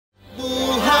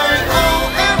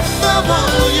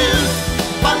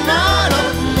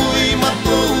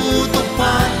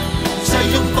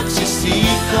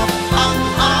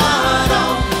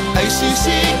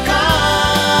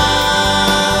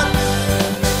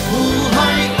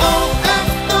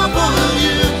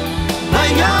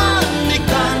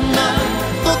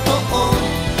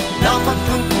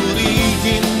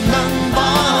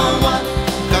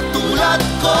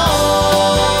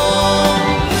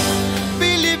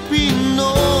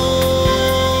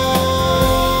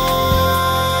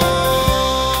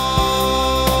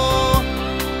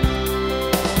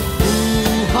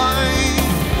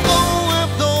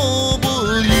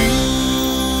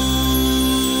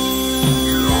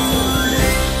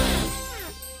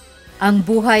Ang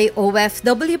buhay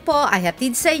OFW po ay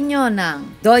hatid sa inyo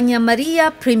ng Doña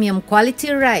Maria Premium Quality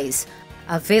Rice,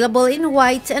 available in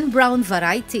white and brown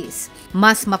varieties.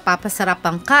 Mas mapapasarap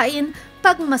ang kain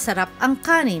pag masarap ang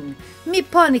kanin.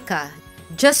 Miponica,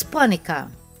 just Ponica.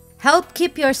 Help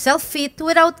keep yourself fit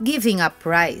without giving up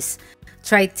rice.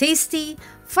 Try tasty,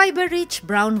 fiber-rich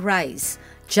brown rice.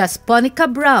 Just Ponica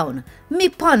Brown,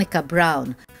 Miponica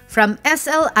Brown, from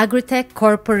SL Agritech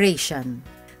Corporation.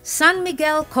 San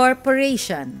Miguel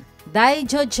Corporation,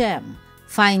 Daijo Gem,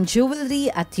 fine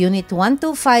jewelry at Unit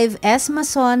 125 S.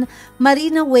 Mason,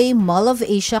 Marina Way Mall of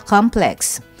Asia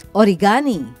Complex.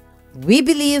 Origani, we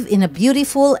believe in a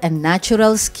beautiful and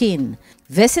natural skin.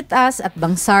 Visit us at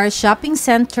Bangsar Shopping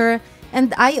Center and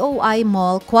IOI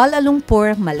Mall, Kuala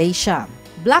Lumpur, Malaysia.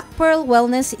 Black Pearl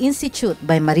Wellness Institute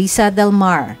by Marisa Del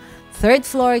Mar, 3rd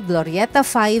floor, Glorieta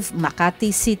 5,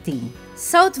 Makati City.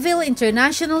 Southville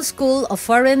International School of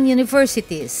Foreign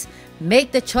Universities. Make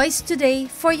the choice today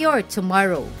for your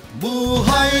tomorrow.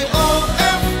 Buhay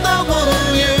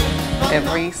OFW.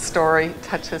 Every story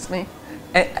touches me.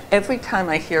 Every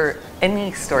time I hear any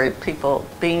story of people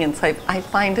being enslaved, I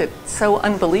find it so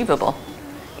unbelievable.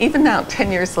 Even now,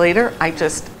 10 years later, I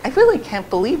really can't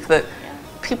believe that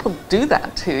people do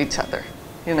that to each other,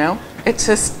 you know? It's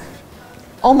just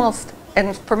almost,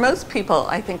 and for most people,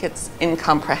 I think it's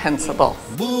incomprehensible.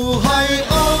 Buhay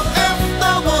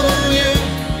OFW.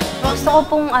 Gusto ko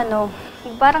pong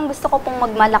parang gusto ko pong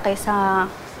magmalaki sa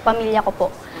pamilya ko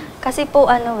po. Kasi po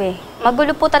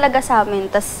magulo po talaga sa amin,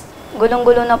 tas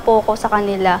gulong-gulo na po ako sa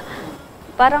kanila.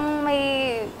 Parang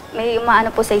may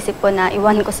umaano po sa isip ko na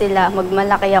iwan ko sila,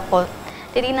 magmalaki ako.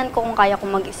 Tininan ko kung kaya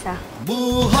kong mag-isa.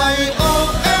 Buhay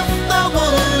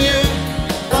OFW.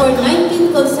 For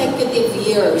 19 consecutive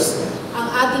years,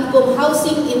 ang ating pong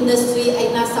housing industry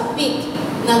ay nasa peak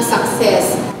ng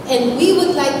success. And we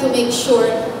would like to make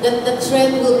sure that the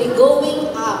trend will be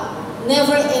going up,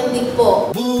 never ending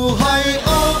po. Buhay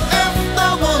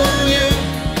OFW.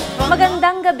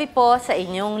 Magandang gabi po sa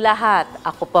inyong lahat.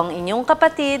 Ako po ang inyong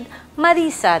kapatid,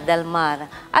 Marisa Del Mar.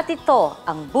 At ito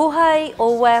ang Buhay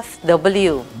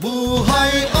OFW.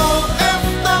 Buhay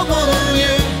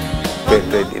OFW.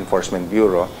 Trade Enforcement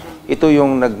Bureau. Ito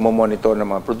yung nagmo-monitor ng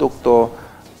mga produkto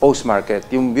post-market.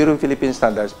 Yung Bureau of Philippine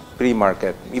Standards,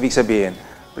 pre-market. Ibig sabihin,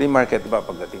 pre-market, diba,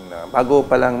 pagdating na bago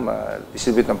pa lang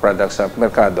distribute ng products sa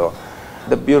merkado,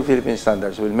 the Bureau of Philippine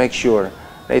Standards will make sure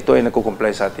na ito ay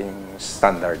nagkukumply sa ating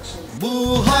standards.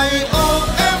 Buhay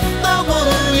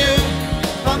OFW.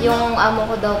 Yung amo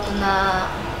ko daw po na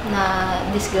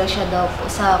disgrasya daw po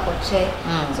sa kotse.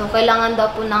 So, kailangan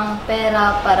daw po ng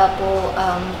pera para po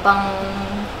pang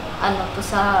po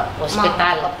sa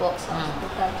hospital. Po, sa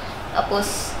hospital.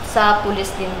 Tapos sa pulis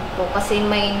din po kasi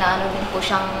may naano din po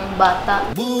siyang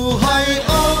bata. Buhay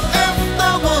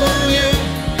OFW.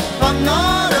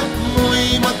 Pangarap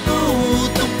mo'y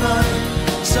matutupad.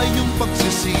 Sa iyong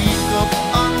pagsisikap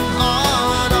ang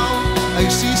araw ay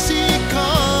sisikat.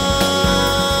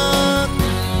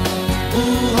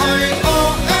 Buhay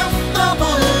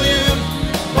OFW.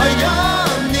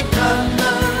 Bayani ka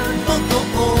na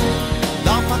totoo.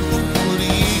 Dapat kong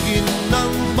purihin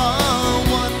ng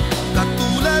bawat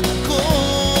katulad ko.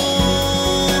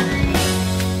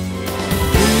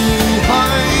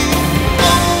 Buhay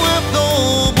OFW.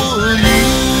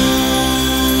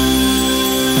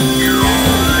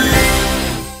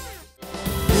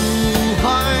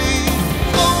 Buhay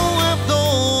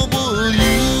OFW.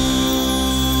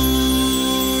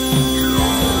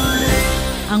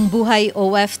 Ang Buhay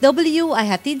OFW ay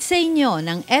hatid sa inyo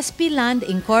ng SP Land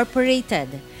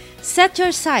Incorporated. Set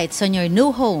your sights on your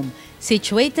new home,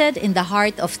 situated in the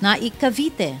heart of Naik,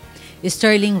 Cavite.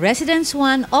 Sterling Residence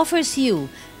 1 offers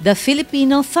you the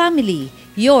Filipino family,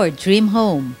 your dream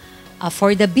home.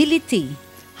 Affordability,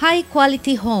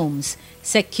 high-quality homes,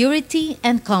 security,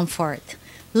 and comfort.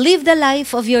 Live the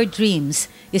life of your dreams.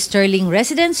 Sterling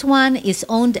Residence 1 is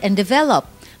owned and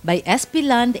developed by SP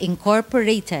Land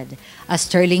Incorporated, a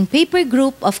Sterling Paper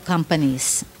Group of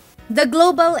companies. The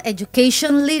global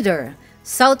education leader,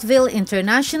 Southville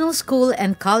International School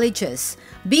and Colleges.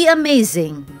 Be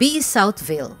amazing, be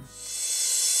Southville.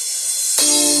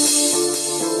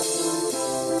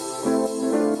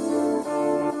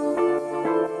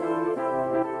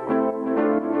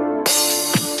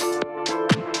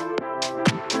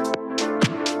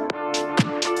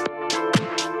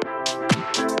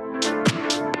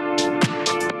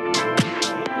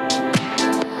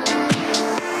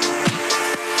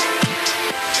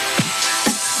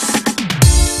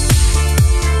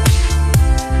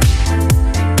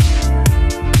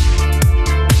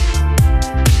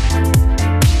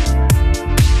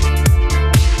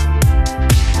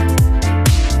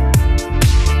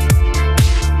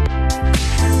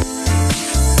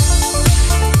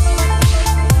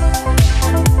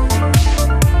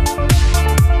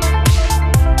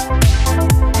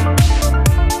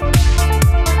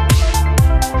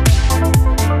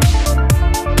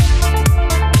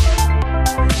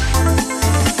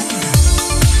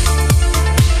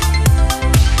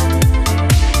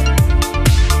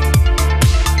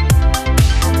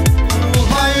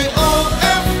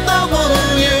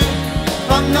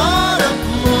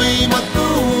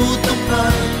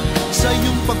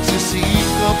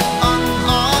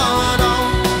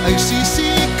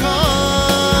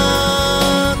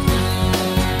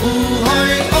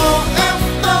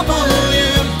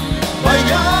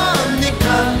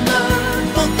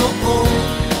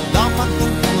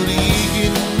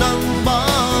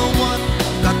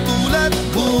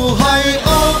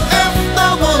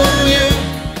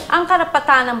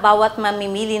 karapatan ng bawat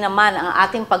mamimili naman ang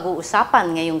ating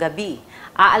pag-uusapan ngayong gabi.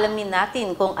 Aalamin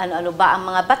natin kung ano-ano ba ang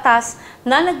mga batas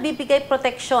na nagbibigay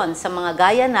proteksyon sa mga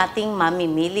gaya nating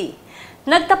mamimili.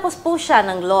 Nagtapos po siya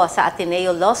ng law sa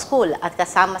Ateneo Law School at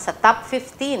kasama sa top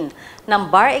 15 ng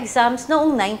bar exams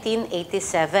noong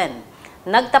 1987.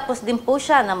 Nagtapos din po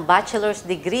siya ng bachelor's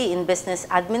degree in business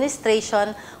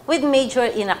administration with major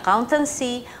in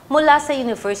accountancy mula sa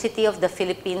University of the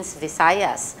Philippines,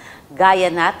 Visayas. Gaya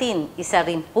natin, isa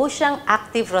rin po siyang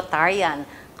active Rotarian,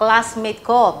 classmate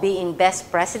ko being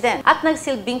best president at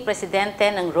nagsilbing presidente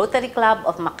ng Rotary Club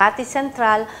of Makati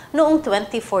Central noong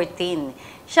 2014.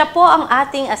 Siya po ang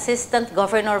ating Assistant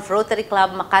Governor of Rotary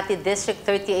Club Makati District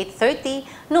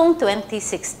 3830 noong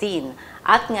 2016.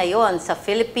 At ngayon, sa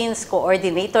Philippines,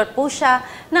 coordinator po siya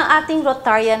ng ating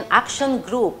Rotarian Action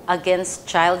Group Against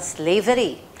Child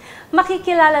Slavery.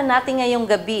 Makikilala natin ngayong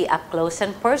gabi up close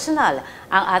and personal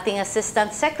ang ating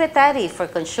Assistant Secretary for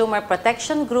Consumer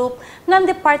Protection Group ng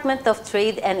Department of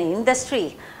Trade and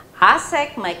Industry,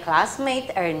 ASEC, my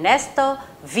classmate Ernesto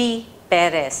V.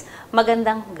 Perez.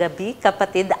 Magandang gabi,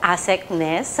 kapatid ASEC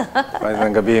Nes.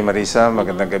 Magandang gabi, Marisa.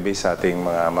 Magandang gabi sa ating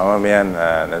mga mamamayan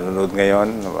na nanonood ngayon.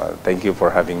 Thank you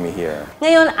for having me here.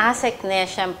 Ngayon, ASEC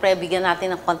Nes, syempre, bigyan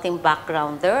natin ng konting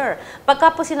backgrounder.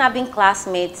 Pagka po sinabing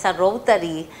classmate sa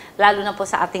Rotary, lalo na po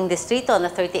sa ating distrito na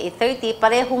 3830,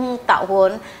 parehong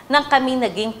taon nang kami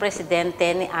naging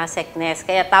presidente ni ASEC Nes.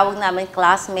 Kaya tawag namin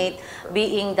classmate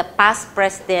being the past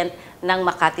president ng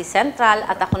Makati Central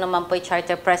at ako naman po ay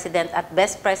Charter President at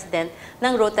Best President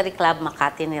ng Rotary Club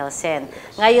Makati Nielsen.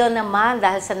 Ngayon naman,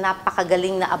 dahil sa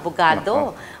napakagaling na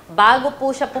abogado, bago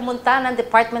po siya pumunta ng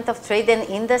Department of Trade and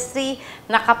Industry,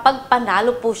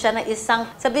 nakapagpanalo po siya ng isang,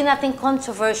 sabihin natin,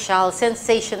 controversial,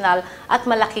 sensational at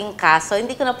malaking kaso.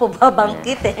 Hindi ko na po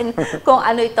babangkitin kung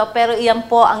ano ito, pero iyan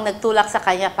po ang nagtulak sa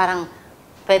kanya, parang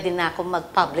pwede na akong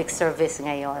mag-public service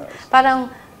ngayon. Parang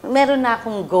meron na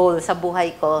akong goal sa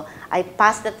buhay ko. I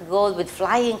passed that goal with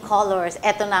flying colors.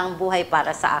 Ito na ang buhay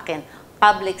para sa akin.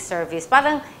 Public service.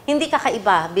 Parang hindi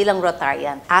kakaiba bilang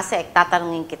Rotarian. ASEC,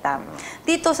 tatanungin kita.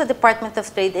 Dito sa Department of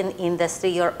Trade and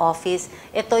Industry, your office,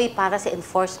 ito ay para sa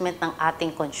enforcement ng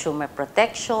ating consumer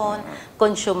protection,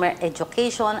 consumer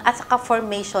education, at saka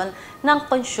formation ng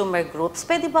consumer groups.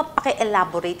 Pwede ba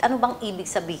paki-elaborate? Ano bang ibig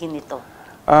sabihin nito?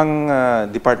 Ang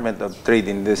Department of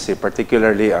Trade and Industry,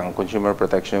 particularly ang Consumer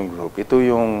Protection Group, ito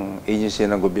yung agency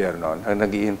ng gobyerno na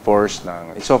nag-i-enforce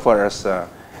ng, so far as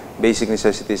basic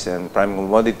necessities and prime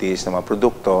commodities na mga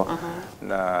produkto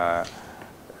na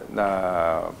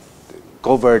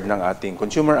covered ng ating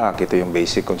Consumer Act. Ito yung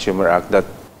Basic Consumer Act that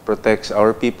protects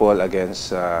our people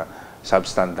against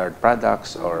substandard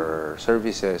products or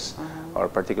services or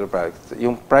particular products.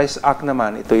 Yung Price Act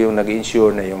naman, ito yung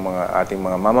nag-ensure na yung ating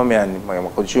mga mamamayan,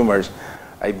 mga consumers,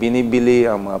 ay binibili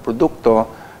ang mga produkto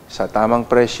sa tamang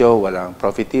presyo, walang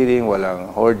profiteering,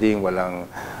 walang hoarding, walang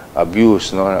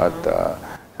abuse, no? At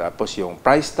tapos yung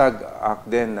Price Tag Act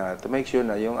din to make sure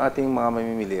na yung ating mga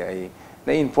mamimili ay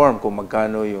na-inform kung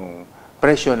magkano yung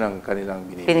presyo ng kanilang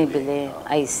binibili.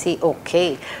 I see.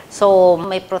 Okay. So,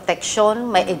 may protection,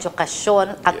 may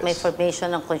edukasyon, at may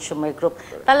formation ng consumer group.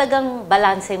 Talagang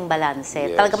balanseng-balanse.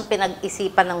 Yes. Talagang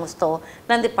pinag-isipan ng gusto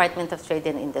ng Department of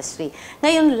Trade and Industry.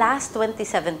 Ngayon, last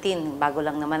 2017, bago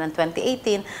lang naman ang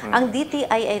 2018, ang DTI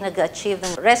ay nag-achieve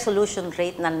ng resolution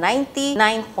rate na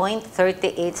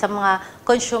 99.38 sa mga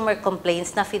consumer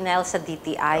complaints na final sa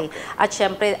DTI. At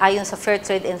syempre, ayon sa Fair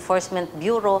Trade Enforcement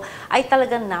Bureau, ay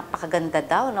talagang napakaganda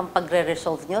daw ng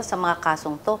pagre-resolve nyo sa mga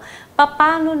kasong to.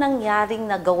 Paano nangyaring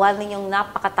nagawa ninyong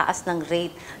napakataas ng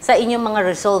rate sa inyong mga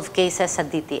resolved cases sa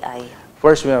DTI?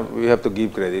 First, we have to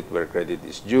give credit where credit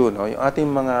is due. No? Yung ating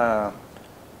mga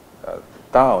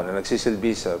tao na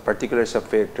nagsisilbi sa, particular sa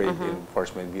Fair Trade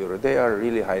Enforcement Bureau, they are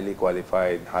really highly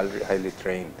qualified, highly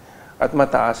trained, at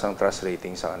mataas ang trust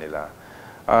rating sa kanila.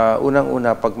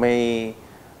 Unang-una, pag may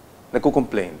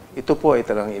nagko-complain, ito po ay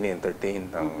talagang ini-entertain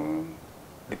ng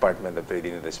Department of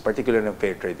Trade and Industry, particularly ng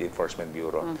Fair Trade Enforcement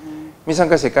Bureau. Minsan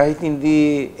kasi kahit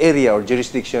hindi area or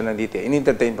jurisdiction nandito,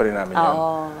 in-entertain pa rin namin yan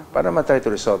para matry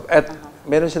to resolve. At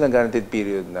meron silang guaranteed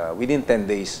period na within 10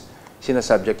 days,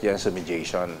 sinasubject yan sa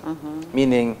mediation.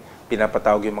 Meaning,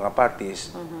 pinapatawag yung mga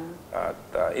parties at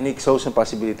in-expose ang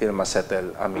possibility na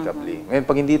masettle amicably. Ngayon,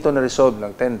 pag hindi ito na-resolve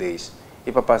ng 10 days,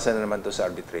 ipapasa na naman ito sa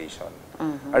arbitration.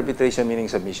 Arbitration meaning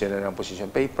submission na ng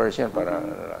position papers, yan para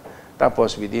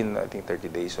Tapos within, I think, 30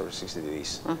 days or 60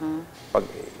 days, pag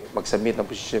mag-submit ng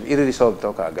position, i-resolve to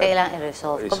kaagad. Kailangan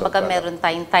i-resolve. Kumbaga meron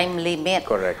tayong time limit.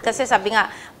 Correct. Kasi sabi nga,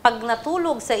 pag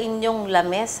natulog sa inyong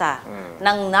lamesa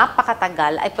ng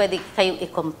napakatagal, ay pwede kayong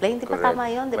i-complain. Di ba tama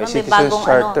yun? Di ba? May May citizen's bagong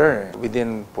charter.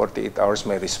 Within 48 hours,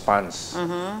 may response.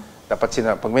 Dapat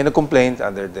pag may nag-complaint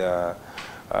under the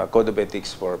Code of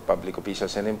Ethics for Public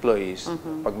Officials and Employees,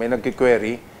 pag may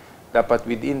nag-query, dapat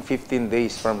within 15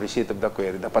 days from receipt of the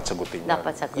query, dapat sagutin yun.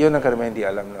 Dapat sagutin. Yun ang karamihan hindi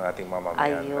alam ng ating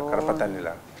mamamayan. Ayun. Karapatan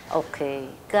nila. Okay.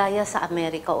 Gaya sa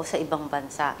Amerika o sa ibang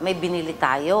bansa, may binili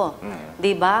tayo.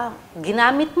 Di ba?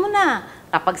 Ginamit mo na.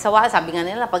 Napagsawaan, sabi nga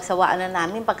nila, pagsawaan na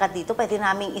namin, pagka dito, pwede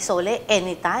namin isole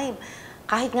anytime.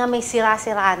 Kahit nga may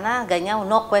sira-sira na, ganyan,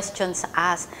 no questions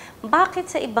asked.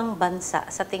 Bakit sa ibang bansa,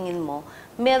 sa tingin mo,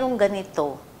 merong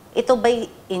ganito? Ito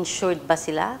ba'y insured ba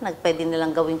sila? Pwede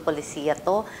nilang gawing polisiya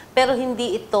to? Pero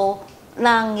hindi ito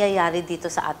nangyayari dito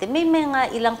sa atin. May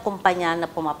mga ilang kumpanya na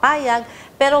pumapayag,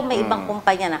 pero may ibang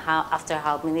kumpanya na after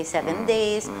how many 7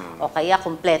 days, o kaya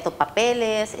kumpleto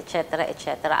papeles, etc.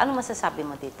 etc. Ano masasabi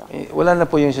mo dito? Wala na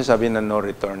po yung sasabi na no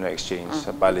return, no exchange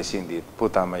sa policy. Hindi po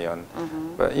tama yun.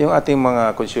 Yung ating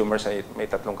mga consumers ay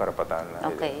may tatlong karapatan.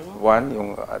 Okay. One, yung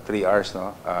 3 R's,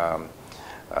 no?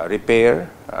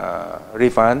 Repair,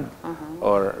 refund,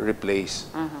 or replace.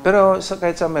 Pero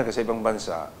kahit sa Amerika, sa ibang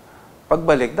bansa,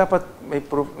 pagbalik, dapat may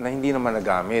proof na hindi naman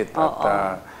nagamit.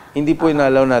 At hindi po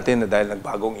inalaw natin na dahil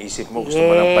nagbagong isip mo, gusto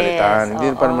mo nang palitan. Hindi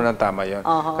pa naman ang tama yun.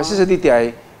 Kasi sa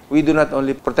DTI, we do not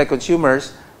only protect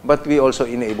consumers, but we also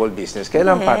enable business.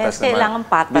 Kailangan patas naman. Kailangan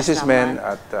patas businessmen naman.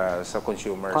 at sa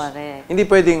consumers. Correct. Hindi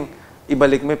pwedeng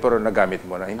ibalik mo pero nagamit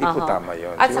mo na. Hindi po tama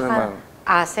yun. At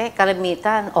saka,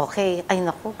 karamitan, okay, ay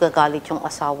naku, gagalit yung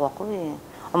asawa ko eh.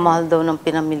 Ang mahal daw ng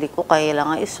pinamili ko,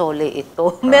 kailangan isole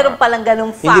ito. Meron palang ganung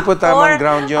factor. Hindi po tamang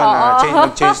ground yun.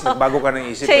 Change, bago ka ng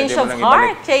isip, Change pwede mo of nang heart,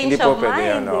 ibalik. change Hindi po of pwede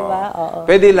mind, yun. di ba?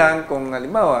 Pwede lang kung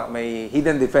halimbawa may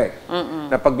hidden defect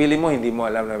na pagbili mo, hindi mo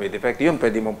alam na may defect. Yun,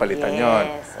 pwede mong palitan yun.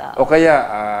 O kaya,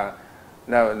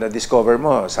 na-discover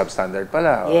mo, substandard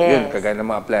pala. Yun, kagaya ng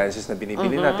mga appliances na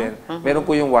binibili natin, meron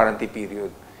po yung warranty period.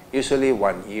 Usually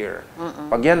 1 year.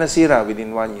 Pag yan nasira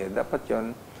within 1 year, dapat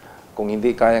yun, kung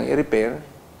hindi kayang i-repair,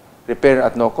 repair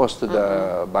at no cost to the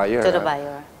buyer. To the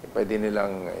buyer. Pwede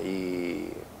nilang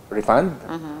i-refund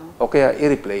o kaya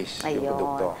i-replace yung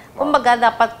produkto. Kumbaga,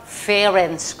 dapat fair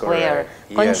and square. Correct.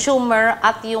 Yes. Consumer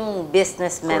at yung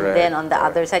businessman Correct. din on the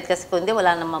other side. Kasi kung hindi,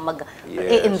 wala namang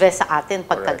mag-i-invest sa atin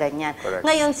pagka ganyan. Correct.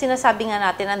 Ngayon, sinasabi nga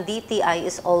natin, ang DTI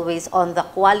is always on the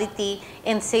quality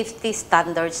and safety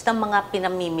standards ng mga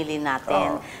pinamimili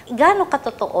natin. Gaano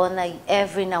katotoo na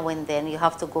every now and then, you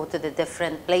have to go to the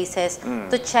different places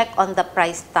to check on the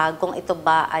price tag kung ito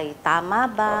ba ay tama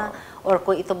ba or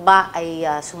kung ito ba ay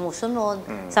sumusunod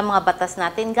sa mga batas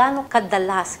natin. Gaano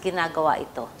kadalas ginagawa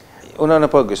ito? Una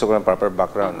na po, gusto ko ng proper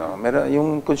background. No? Meron, yung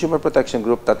Consumer Protection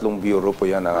Group, 3 bureau po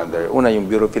yan under. Una, yung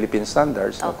Bureau of Philippine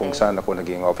Standards, na kung saan ako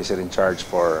naging officer in charge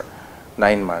for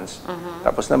 9 months.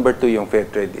 Tapos number 2, yung Fair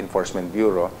Trade Enforcement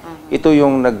Bureau. Ito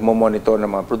yung nagmo-monitor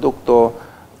ng mga produkto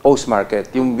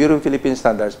post-market. Yung Bureau of Philippine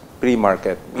Standards,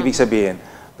 pre-market. Ibig sabihin,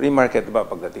 pre-market ba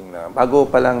pagdating na, bago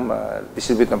pa lang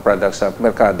distribute ng products sa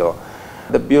merkado,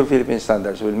 the Bureau of Philippine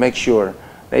Standards will make sure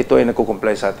na ito ay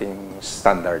nagkukumplay sa ating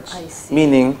standards.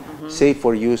 Meaning, safe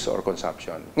for use or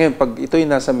consumption. Ngayon, pag ito ay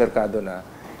nasa merkado na,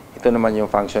 ito naman yung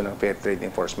function ng Fair Trade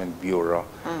Enforcement Bureau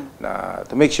na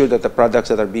to make sure that the products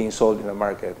that are being sold in the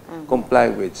market comply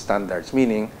with standards,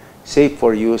 meaning safe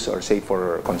for use or safe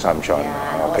for consumption.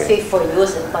 Safe for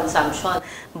use and consumption.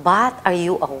 But are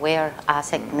you aware,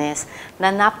 Agnes,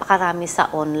 na napakarami sa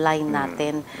online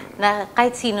natin na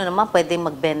kahit sino naman pwede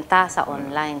magbenta sa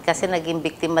online kasi naging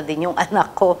biktima din yung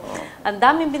anak ko. Ang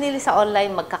daming binili sa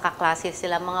online, magkakaklase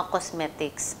sila, mga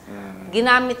cosmetics.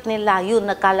 Ginamit nila, yun,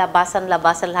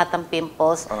 nagkalabasan-labasan lahat ng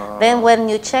pimples. Then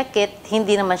when you check it,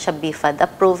 hindi naman siya BFAD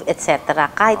approved, etc.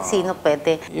 Kahit sino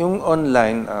pwede. Yung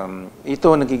online,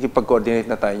 ito nakikipag-coordinate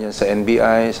na tayo niyan sa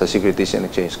NBI, sa Securities and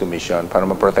Exchange Commission para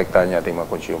maprotektahan niya ating mga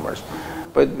consumers.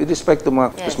 But with respect to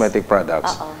mga cosmetic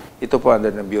products, ito po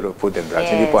under ng Bureau of Food and Drugs,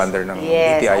 hindi po under ng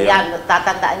DTI. Ayan,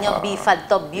 tatandaan nyo,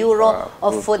 BFAD to, Bureau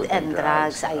of Food and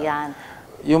Drugs. Ayan.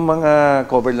 Yung mga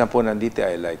covered lang po ng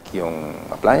DTI, like yung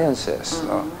appliances,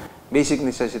 no? Basic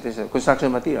necessities,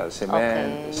 construction materials,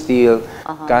 cement, steel,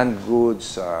 canned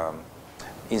goods,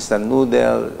 instant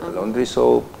noodle, laundry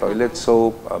soap, toilet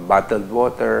soap, bottled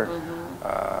water,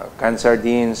 canned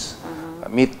sardines,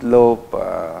 meatloaf,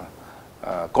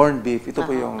 corned beef. Ito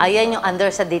po yung... Ayan yung under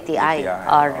sa DTI.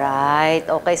 Alright.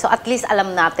 Okay. So at least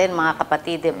alam natin, mga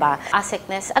kapatid, diba?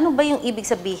 Agnes, ano ba yung ibig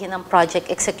sabihin ng Project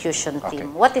Execution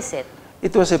Team? What is it?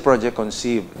 It was a project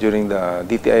conceived during the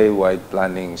DTI-wide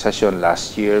planning session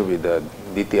last year with the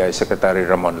DTI Secretary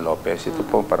Ramon Lopez. Ito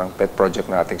po parang pet project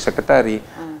na ating secretary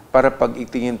para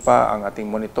pag-itingin pa ang ating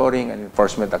monitoring and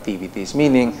enforcement activities.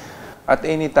 Meaning, at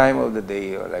any time of the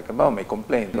day, like may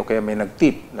complaint, o kaya may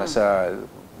nag-tip na sa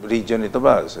region ito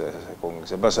ba, kung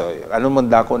sa anong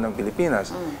mandako ng Pilipinas,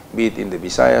 be it in the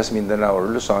Visayas, Mindanao, or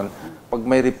Luzon, pag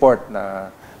may report na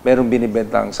merong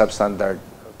binibentang substandard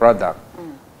product,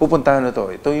 pupuntahan na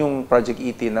to. Ito yung Project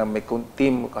ET na may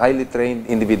team, highly trained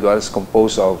individuals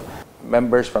composed of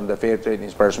members from the Fair Trade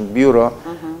Enforcement Bureau,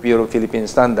 Bureau of Philippine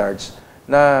Standards,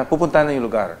 na pupuntahan na yung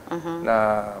lugar,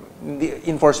 na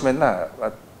enforcement na.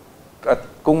 At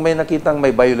kung may nakitang may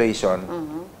violation,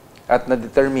 at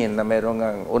na-determine na mayroong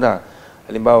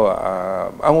halimbawa,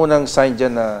 ang unang sign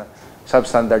dyan na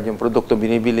substandard yung produkto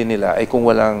binibili nila ay kung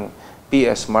walang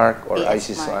PS mark or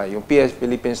ISIS, yung PS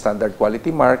Philippine Standard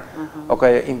Quality Mark o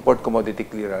kaya Import Commodity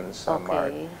Clearance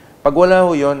mark. Pag wala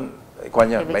ho yun,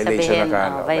 violation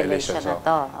na violation na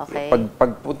to. Okay.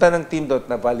 Pagpunta ng team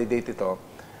na validate ito,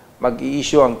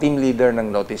 mag-i-issue ang team leader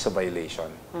ng notice of violation.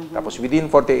 Tapos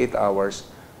within 48 hours,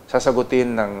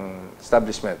 sasagutin ng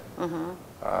establishment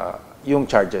yung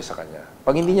charges sa kanya.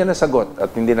 Pag hindi niya nasagot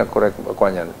at hindi na correct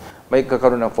may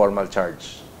kakaroon ng formal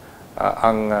charge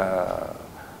ang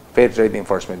Fair Trade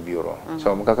Enforcement Bureau.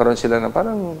 So, magkakaroon sila ng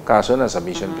parang kaso na,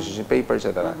 submission, position papers,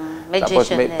 etc.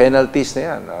 Tapos, may penalties na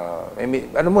yan.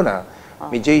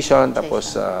 Mediation,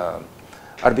 tapos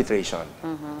arbitration.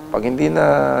 Pag hindi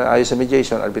na ayos sa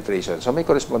mediation, arbitration. So, may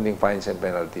corresponding fines and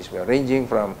penalties ranging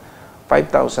from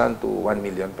 5,000 to 1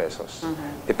 million pesos.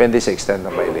 Depende sa extent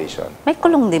ng violation. May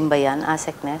kulong din ba yan,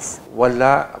 ASECNES?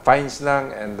 Wala. Fines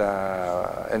lang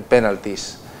and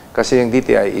penalties. Kasi yung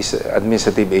DTI is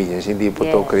administrative agency, hindi po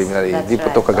to criminal agency. Hindi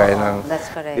po to kagaya ng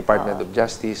Department of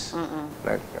Justice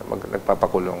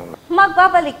nagpapakulong.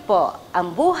 Magbabalik po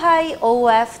ang Buhay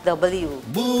OFW.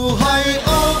 Buhay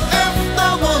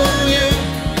OFW,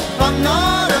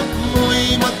 pangarap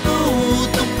mo'y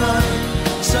matutupad.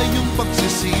 Sa iyong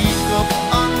pagsisikap,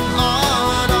 ang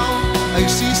araw ay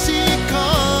sisikat.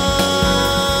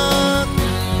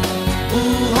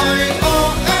 Buhay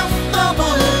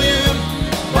OFW,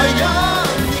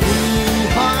 bayani.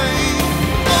 Buhay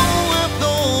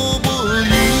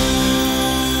OFW.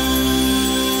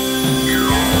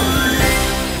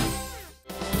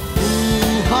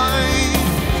 Buhay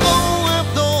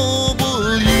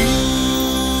OFW.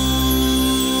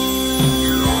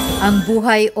 Ang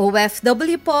Buhay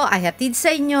OFW po ay hatid sa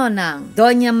inyo ng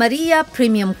Doña Maria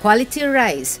Premium Quality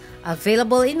Rice,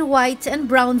 available in white and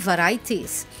brown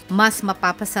varieties. Mas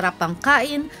mapapasarap ang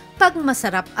kain pag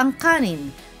masarap ang kanin.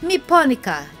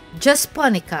 Miponica, Just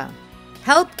Ponica.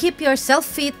 Help keep yourself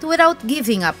fit without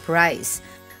giving up rice.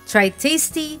 Try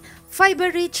tasty,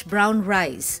 fiber-rich brown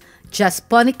rice. Just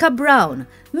Ponica Brown,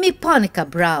 Miponica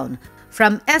Brown,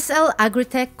 from SL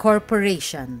Agritech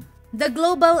Corporation. The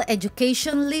Global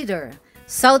Education Leader,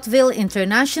 Southville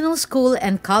International School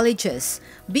and Colleges.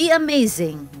 Be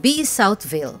amazing, be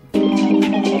Southville.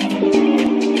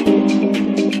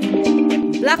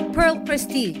 Black Pearl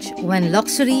Prestige, when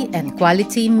luxury and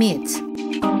quality meet.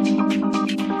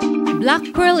 Black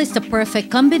Pearl is the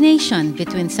perfect combination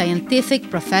between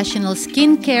scientific professional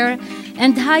skincare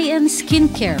and high-end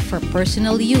skincare for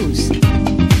personal use.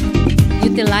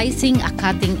 Utilizing a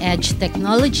cutting-edge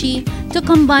technology to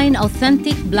combine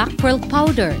authentic black pearl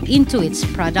powder into its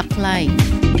product line.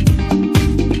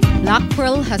 Black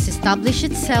Pearl has established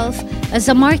itself as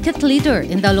a market leader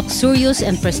in the luxurious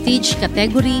and prestige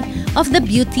category of the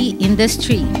beauty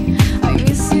industry.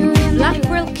 Black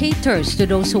Pearl caters to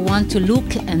those who want to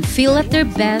look and feel at their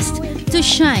best, to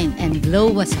shine and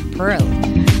glow as a pearl.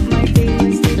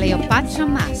 Cleopatra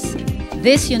Mask.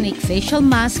 This unique facial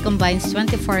mask combines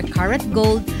 24-karat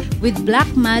gold with black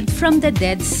mud from the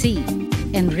Dead Sea,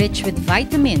 enriched with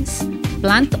vitamins,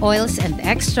 plant oils, and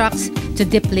extracts to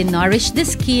deeply nourish the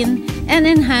skin and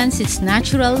enhance its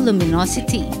natural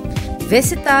luminosity.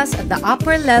 Visit us at the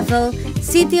upper level,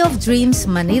 City of Dreams,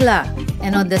 Manila,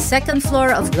 and on the second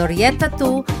floor of Glorieta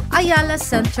 2, Ayala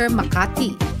Center,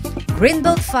 Makati,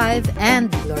 Greenbelt 5,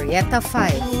 and Glorieta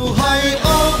 5. Buhay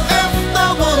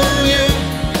OFW,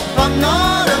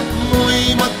 pangarap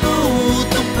mo'y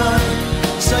matutupad.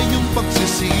 Sa iyong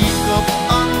pagsisikap,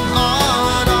 ang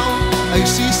araw ay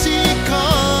sisikat.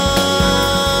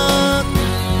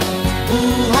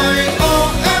 Buhay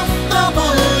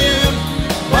OFW,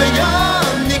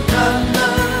 bayani ka na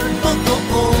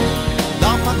totoo.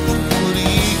 Dapat kong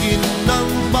purihin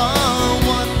ng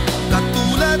bawat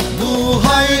katulad.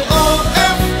 Buhay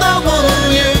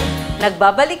OFW.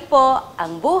 Nagbabalik po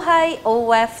ang Buhay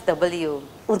OFW.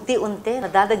 unti-unti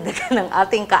nadadagdagan ng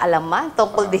ating kaalaman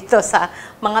tungkol dito sa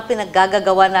mga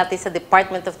pinaggagawa natin sa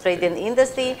Department of Trade and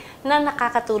Industry na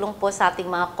nakakatulong po sa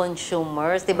ating mga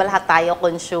consumers. Di ba lahat tayo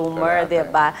consumer, di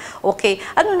ba? Okay.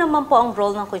 Ano naman po ang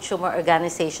role ng consumer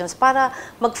organizations para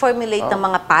mag-formulate ng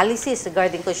mga policies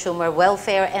regarding consumer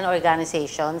welfare and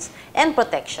organizations and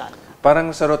protection?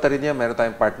 Parang sa Rotary niya, meron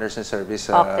tayong partners and service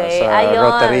sa Ayun.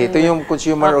 Rotary. Ito yung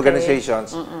consumer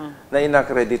organizations na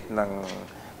ina-credit ng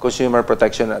Consumer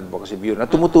Protection and Advocacy Bureau na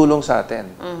tumutulong sa atin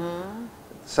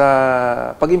sa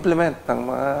pag-implement ng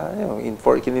mga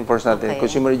kin-enforce natin,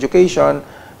 consumer education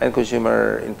and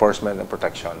consumer enforcement and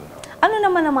protection. Ano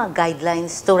naman ang mga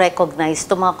guidelines to recognize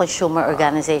to mga consumer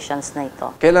organizations na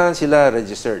ito? Kailangan sila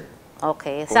registered.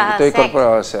 Okay. Kung Sa ito SEC?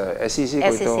 sa SEC,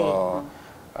 kung ito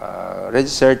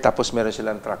registered, tapos meron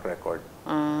silang track record.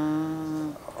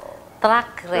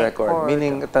 Track record.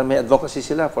 Meaning, may advocacy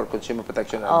sila for consumer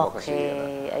protection and advocacy.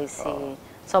 Okay, I see.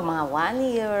 So, mga 1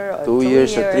 year or 2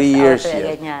 years or 3 years.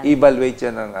 ganyan. Evaluate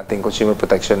yan ng ating Consumer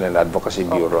Protection and Advocacy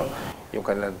Bureau. Yung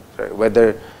kanilang,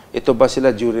 whether ito ba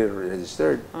sila jury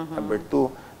registered. Number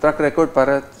 2, track record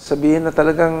para sabihin na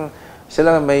talagang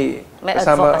sila may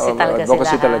kasama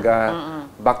advocacy talaga,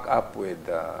 back up with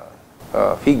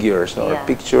figures or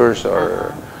pictures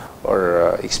or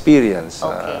experience,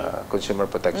 consumer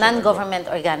protection. Non-government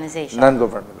organization.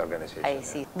 Non-government organization. I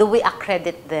see. Do we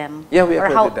accredit them? Yeah, we or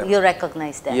accredit them. You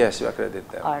recognize them? Yes, you accredit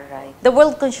them. All right. The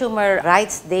World Consumer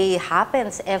Rights Day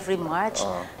happens every March.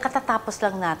 Katatapos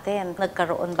lang natin.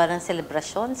 Nagkaroon ba ng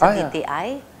selebrasyon sa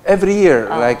DTI? Every year,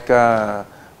 like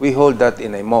we hold that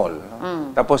in a mall.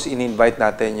 Tapos in-invite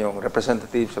natin yung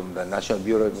representatives from the National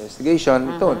Bureau of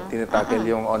Investigation. Ito, tinatakel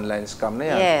yung online scam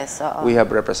na yan. Yes, We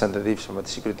have representatives from the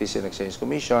Securities and Exchange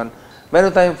Commission.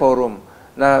 Meron tayong forum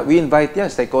na we invite yan,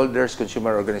 stakeholders,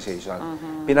 consumer organization.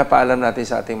 Pinapaalam natin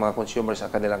sa ating mga consumers ang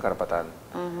kanilang karapatan.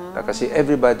 Kasi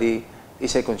everybody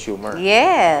is a consumer.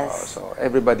 Yes. So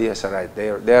everybody has a right.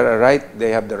 They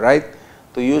have the right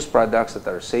to use products that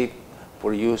are safe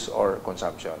for use or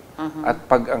consumption. At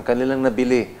pag ang kanilang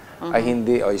nabili ay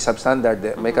hindi o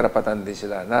substandard, may karapatan din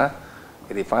sila na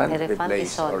i-refund,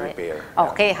 replace, or repair.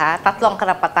 Okay ha, tatlong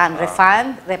karapatan,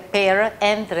 refund, repair,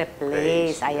 and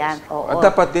replace. Ayan, oo. At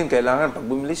dapat din, kailangan, pag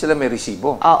bumili sila, may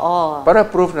resibo. Oo. Para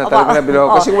proof na talaga nabili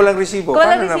ako. Kasi walang resibo. Kung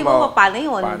walang resibo, paano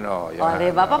yun? Paano? O,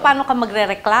 diba? Paano ka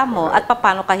magre-reklamo at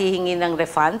paano ka hihingi ng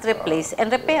refund, replace,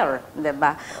 and repair?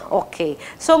 Diba? Okay.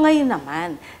 So, ngayon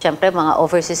naman, syempre, mga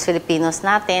overseas Filipinos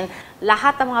natin,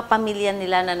 lahat ng mga pamilya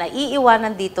nila na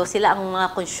naiiwanan dito, sila ang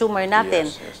mga consumer natin.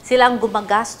 Sila ang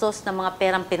gumagastos ng mga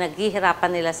perang pinaghihirapan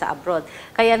nila sa abroad.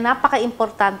 Kaya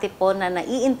napaka-importante po na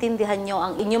naiintindihan nyo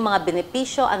ang inyong mga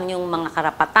benepisyo, ang inyong mga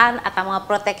karapatan at ang mga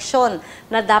proteksyon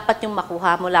na dapat yung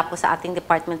makuha mula po sa ating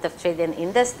Department of Trade and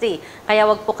Industry. Kaya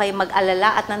wag po kayo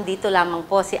mag-alala at nandito lamang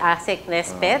po si Asek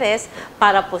Nes Perez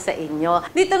para po sa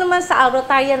inyo. Dito naman sa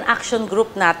Rotarian Action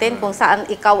Group natin, kung saan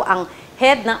ikaw ang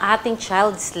head ng ating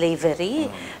child slavery.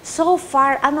 So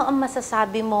far, ano ang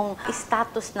masasabi mong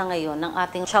status na ngayon ng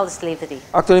ating child slavery?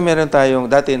 Actually, meron tayong,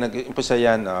 dati nag-impulsa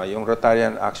yan, yung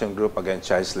Rotarian Action Group Against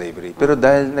Child Slavery. Pero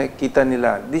dahil nakita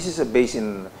nila, this is a base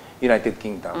in United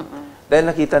Kingdom. Dahil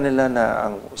nakita nila na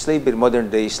ang slavery, modern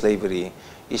day slavery,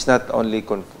 is not only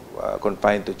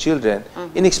confined to children,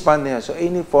 in-expand niya. So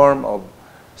any form of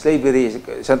slavery,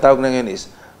 isang tawag na ngayon is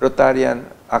Rotarian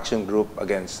Action Group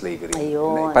Against Slavery.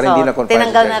 Ayun. Para hindi na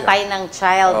tinanggal na tayo ng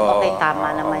child. Okay,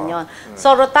 tama naman yun.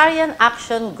 So, Rotarian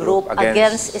Action Group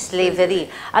Against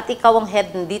Slavery. At ikaw ang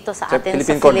head dito sa atin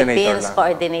Philippine sa Philippines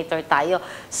Coordinator tayo.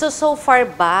 So far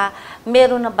ba,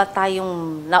 meron na ba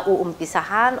tayong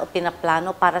nauumpisahan o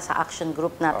pinaplano para sa action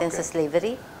group natin sa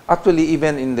slavery? Actually,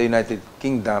 even in the United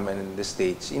Kingdom and in the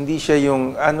States, hindi siya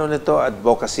yung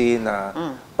advocacy na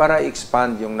para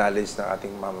expand yung knowledge ng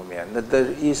ating mamamayan. That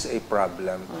there is a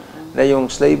problem na yung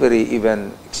slavery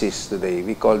even exists today.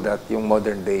 We call that yung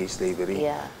modern day slavery.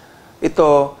 Yeah.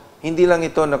 Ito, hindi lang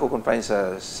ito nakukonfine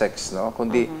sa sex, no?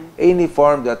 Kundi any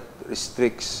form that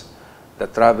restricts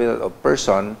the travel of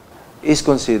person is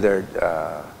considered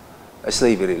a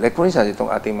slavery. Like for instance,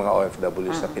 itong ating mga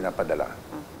OFWs na pinapadala.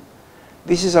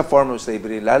 This is a form of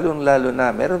slavery, lalo na,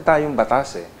 meron tayong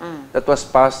batas that was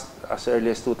passed as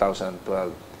early as 2012,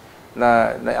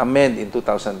 na-amend in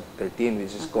 2013,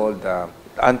 which is called the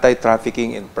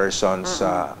Anti-Trafficking in Persons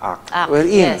Act.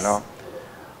 Wherein, no,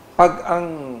 pag ang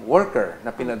worker na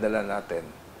pinadala natin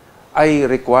ay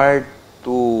required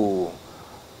to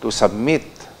submit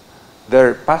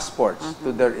their passports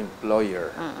to their employer,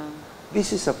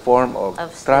 this is a form of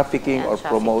trafficking or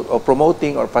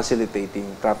promoting or facilitating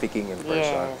trafficking in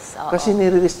person. Yes, Kasi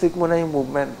nire-restrict mo na yung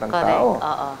movement ng tao.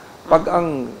 Pag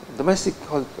ang domestic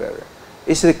helper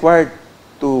is required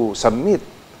to submit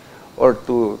or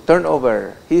to turn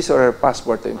over his or her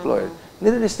passport to employer,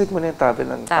 nire-restrict mo na yung travel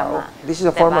ng tao. This is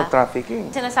a form of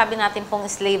trafficking. Sinasabi natin pong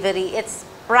slavery, it's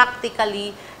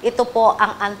practically, ito po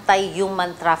ang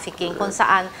anti-human trafficking, kung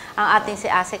saan ang ating si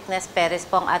Asek Nes Perez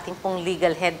po, ang ating pong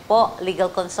legal head po,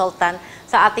 legal consultant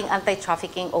sa ating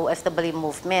anti-trafficking OFW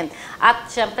movement. At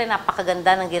syempre,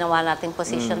 napakaganda ng ginawa nating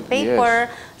position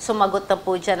paper. Sumagot na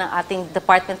po dyan ang ating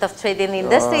Department of Trade and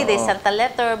Industry, they sent a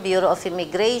letter, Bureau of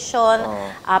Immigration,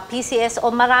 PCSO,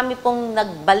 marami pong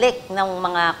nagbalik ng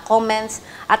mga comments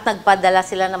at nagpadala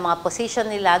sila ng mga position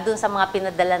nila dun sa mga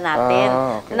pinadala natin,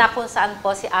 na kung saan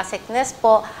po si Asek Nes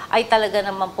po ay talaga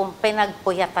naman pong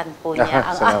pinagpuyatan po niya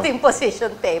ang ating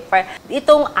position paper.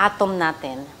 Itong atom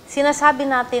natin, sinasabi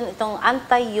natin itong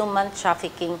anti-human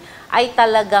trafficking ay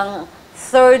talagang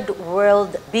third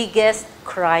world biggest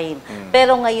crime.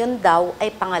 Pero ngayon daw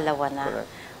ay pangalawa na.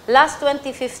 Last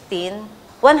 2015,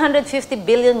 150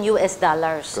 billion US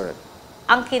dollars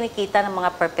ang kinikita ng mga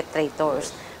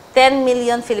perpetrators. 10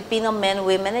 million Filipino men,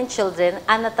 women, and children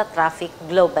ang natatraffic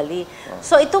globally.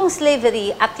 So itong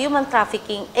slavery at human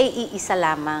trafficking ay iisa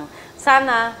lamang.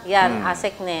 Sana, yan,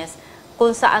 Asek Nes,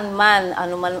 kung saan man,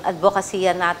 ano man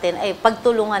advokasya natin, ay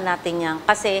pagtulungan natin yan.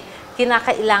 Kasi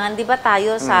kinakailangan, di ba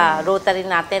tayo sa Rotary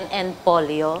natin, end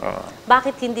polio?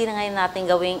 Bakit hindi na ngayon natin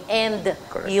gawing end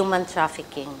human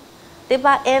trafficking? Di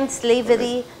ba? End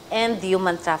slavery, end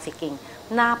human trafficking.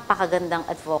 Napakagandang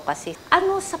advocacy.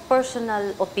 Ano sa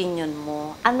personal opinion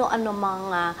mo? Ano-ano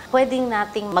mga pwedeng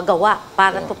nating magawa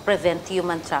para to prevent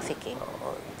human trafficking?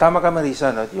 Tama ka,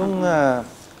 Marisa. No? Yung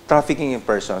trafficking in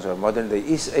persons or modern day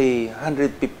is a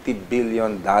 $150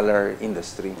 billion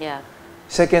industry. Yeah.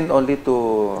 Second only to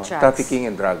trafficking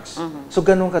in drugs. So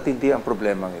ganun katindi ang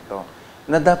problemang ito.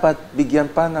 Na dapat bigyan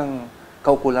pa ng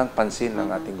kaukulang pansin ng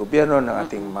ating gobyerno, ng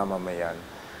ating mamamayan.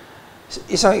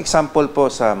 Isang example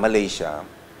po sa Malaysia,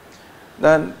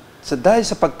 na dahil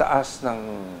sa pagtaas ng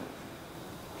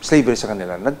slavery sa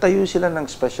kanila, nagtayo sila ng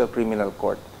special criminal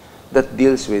court that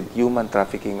deals with human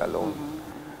trafficking alone.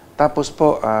 Tapos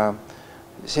po,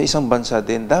 sa isang bansa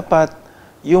din, dapat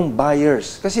yung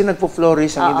buyers, kasi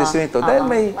nagpo-flourish ang industry nito, dahil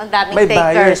may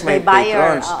buyers, may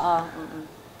patrons.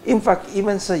 In fact,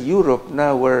 even sa Europe,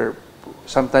 na where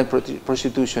sometimes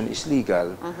prostitution is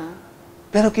legal,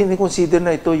 pero kinikonsider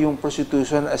na ito yung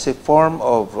prostitution as a form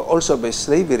of also by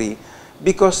slavery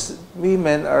because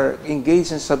women are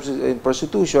engaged in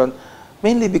prostitution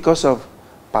mainly because of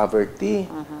poverty,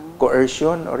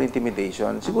 coercion, or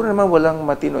intimidation. Siguro naman walang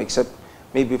matino, except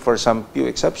maybe for some few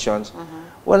exceptions,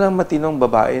 walang matinong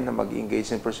babae na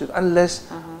mag-engage in prostitution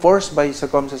unless forced by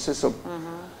circumstances of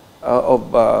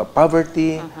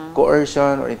poverty,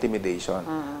 coercion, or intimidation.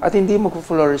 At hindi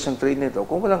mag-flourish ang trade nito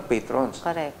kung walang patrons.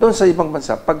 Correct. Doon sa ibang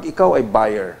bansa, pag ikaw ay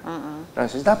buyer,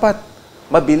 dapat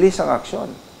mabilis ang aksyon.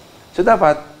 So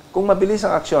dapat, kung mabilis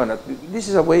ang aksyon, at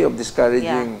this is a way of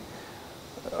discouraging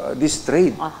this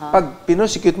trade. Pag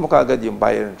pinosecute mo kaagad yung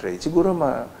buyer and trade, siguro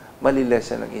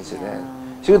malilesen ang incident.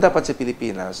 Siguro dapat sa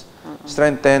Pilipinas,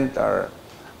 strengthen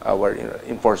our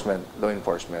enforcement, law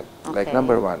enforcement. Like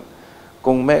number one,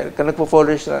 kung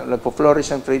nagpo-flourish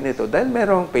ang trade nito dahil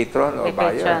merong patron or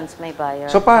buyer. May buyer.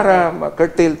 So para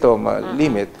ma-curtail to,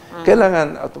 ma-limit,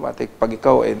 kailangan automatic, pag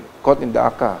ikaw ay caught in the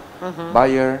ACA,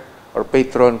 buyer or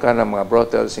patron ka ng mga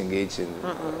brothels engaged in,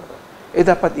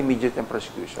 dapat immediate ang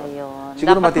prosecution. Ayun.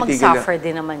 Siguro dapat mag-suffer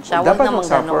din naman siya. Huwag naman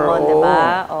ganoon, di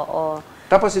ba? Oo.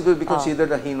 Tapos it will be considered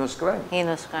a heinous crime.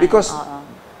 Heinous crime. Because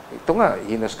ito nga,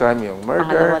 heinous crime yung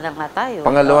murder. Pangalawa na nga tayo.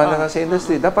 Pangalawa na nga sa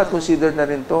industry. Dapat consider na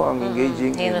rin to ang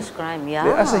engaging heinous crime,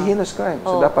 as a heinous crime.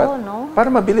 So dapat, para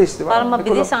mabilis, di ba? Para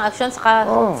mabilis ang action, saka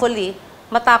hopefully,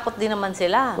 matakot din naman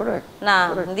sila. Correct.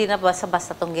 Hindi na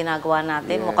basta-basta itong ginagawa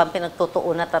natin. Mukhang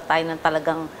pinagtutuunan na tayo ng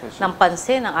talagang ng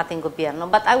pansin ng ating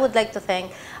gobyerno. But I would like to thank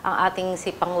ang ating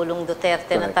si Pangulong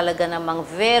Duterte na talaga namang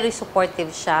very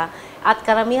supportive siya. At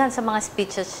karamihan sa mga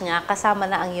speeches niya, kasama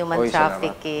na ang human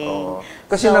trafficking.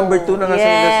 Kasi so, number 2 na nga sa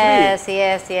industry.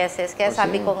 Yes. Kaya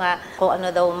sabi ko nga, kung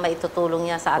ano daw maitutulong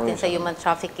niya sa atin sa human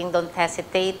trafficking, don't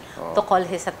hesitate to call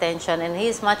his attention. And he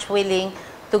is much willing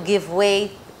to give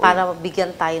way para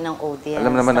bigyan tayo ng audience.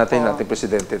 Alam naman natin, ating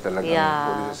presidente talaga.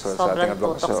 Sobrang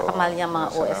tutok sa kamal niya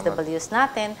mga OFWs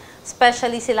natin.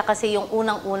 Especially sila kasi yung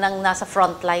unang-unang nasa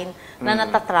frontline na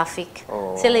natatraffic.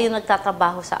 Sila yung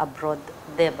nagtatrabaho sa abroad.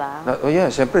 Diba?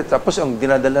 Siyempre. Tapos ang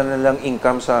dinadala na lang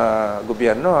income sa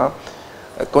gobyerno,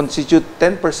 constitute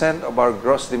 10% of our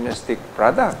gross domestic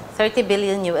product. 30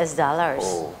 billion US dollars.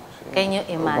 Can you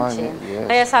imagine?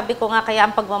 Kaya sabi ko nga, kaya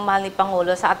ang pagmamahal ni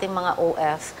Pangulo sa ating mga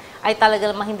OF ay talaga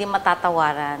namang hindi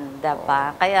matatawaran,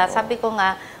 diba? Kaya sabi ko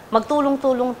nga,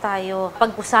 magtulong-tulong tayo.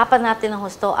 Pag-usapan natin ng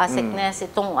husto,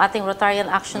 ASECNES, itong ating Rotarian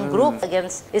Action Group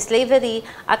against slavery,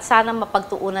 at sana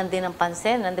mapagtuunan din ng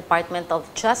pansin ng Department of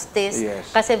Justice. Yes.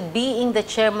 Kasi being the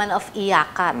chairman of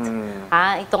IACAT,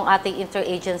 itong ating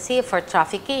interagency for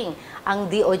trafficking, ang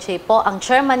DOJ po, ang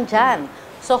chairman dyan.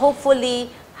 So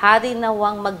hopefully, hari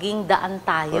nawang maging daan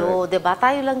tayo, 'di ba?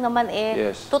 Tayo lang naman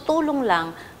tutulong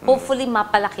lang. Hopefully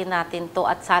mapalaki natin 'to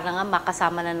at sana nga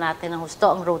makasama na natin ng husto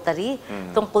ang Rotary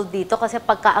tungkol dito kasi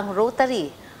pagka ang Rotary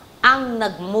ang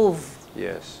nag-move,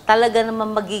 talaga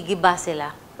naman magigiba sila.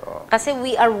 Kasi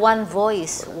we are one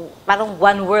voice. Parang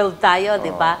one world tayo, 'di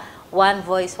ba? One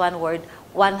voice, one word,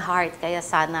 one heart. Kaya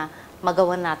sana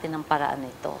magawa natin ang paraan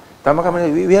nito. Tama ka man.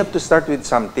 We have to start with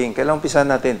something. Kailangan umpisahan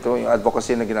natin ito, yung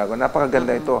advocacy na ginagawa.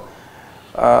 Napakaganda ito.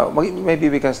 Maybe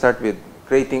we can start with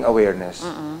creating awareness.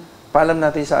 Paalam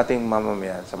natin sa ating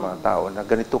mamamayan, sa mga tao, na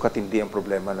ganito katindi ang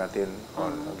problema natin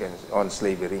on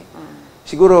slavery.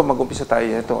 Siguro mag-umpisa tayo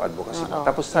nito, advocacy.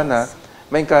 Tapos sana,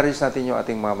 ma-encourage natin yung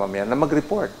ating mamamayan na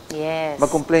mag-report. Yes.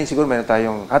 Mag-complain. Siguro meron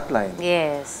tayong hotline.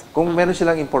 Yes. Kung meron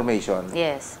silang information,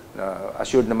 yes,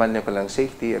 assured naman nila kanilang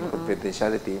safety and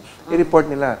confidentiality, i-report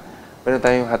nila. Meron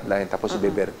tayong hotline, tapos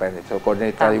i-verify nito. So,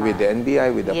 coordinate tayo with the NBI,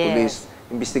 with the police,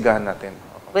 imbestigahan natin.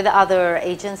 With the other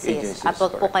agencies. At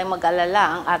huwag po kayong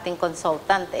mag-alala, ang ating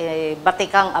consultant,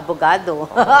 batikang abogado.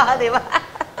 Di ba?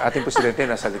 Ating presidente,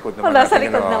 nasa likod naman natin. Nasa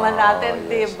likod naman natin,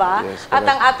 di ba? At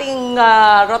ang ating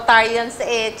Rotarians,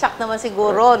 check naman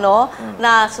siguro, no?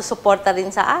 Na susuporta rin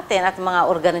sa atin at mga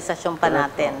organisasyon pa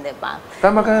natin, di ba?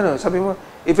 Tama ka, no? Sabi mo,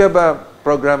 if you have a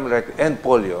program like End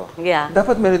Polio,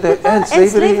 dapat meron tayo End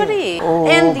Slavery.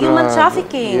 And human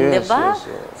trafficking, di ba?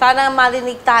 Sana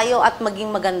marinig tayo at maging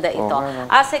maganda ito.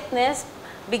 ASECNES,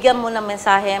 bigyan mo ng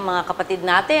mensahe mga kapatid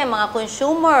natin, mga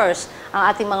consumers, ang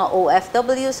ating mga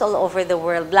OFWs all over the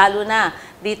world, lalo na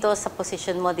dito sa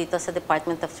position mo dito sa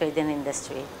Department of Trade and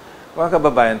Industry. Mga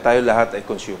kababayan, tayo lahat ay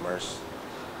consumers.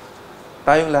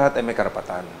 Tayong lahat ay may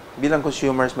karapatan. Bilang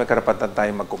consumers, may karapatan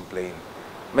tayong mag-complain.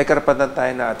 May karapatan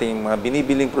tayo na ating mga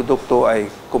binibiling produkto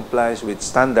ay complies with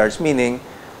standards, meaning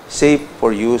safe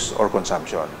for use or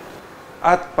consumption.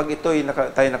 At pag ito'y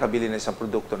tayo nakabili ng isang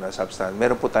produkto na substance,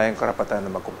 meron po tayong karapatan na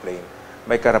mag-complain.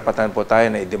 May karapatan po tayo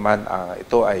na i-demand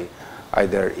ito ay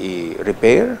either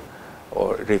i-repair,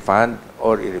 or refund,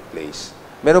 or i-replace.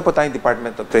 Meron po tayong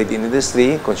Department of Trade and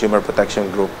Industry, Consumer Protection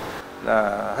Group,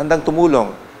 na handang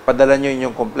tumulong. Padala nyo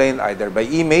inyong complaint either by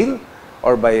email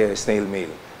or by snail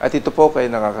mail. At ito po kayo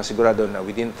nakakasigurado na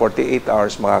within 48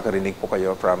 hours makakarinig po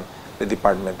kayo from the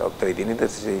Department of Trade and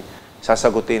Industry,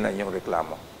 sasagutin ang inyong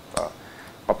reklamo.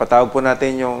 Papatawag po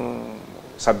natin yung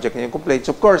subject ng complaints.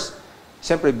 Of course,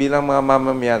 siyempre bilang mga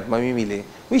mamamayan at mamimili,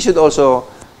 we should also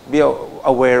be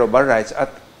aware of our rights at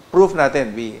proof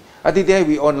natin. At the end,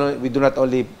 we do not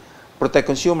only protect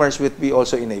consumers, but we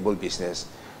also enable business.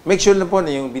 Make sure lang po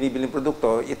na yung binibiling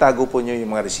produkto, itago po nyo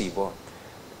yung mga resibo.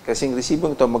 Kasi yung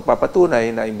resibong ito,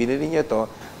 magpapatunay na yung binili nyo ito,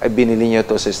 ay binili nyo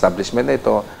ito sa establishment na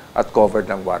ito at covered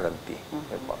ng warranty.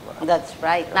 That's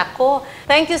right. Nako,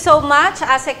 thank you so much,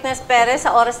 ASECNES Perez,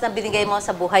 sa oras na binigay mo sa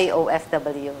Buhay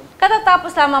OFW.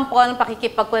 Katatapos lamang po ang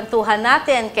pakikipagkwentuhan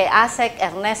natin kay ASEC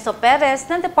Ernesto Perez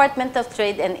ng Department of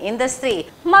Trade and Industry.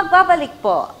 Magbabalik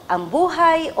po ang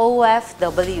Buhay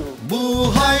OFW.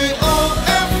 Buhay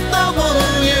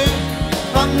OFW,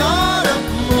 pangarap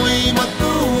mo'y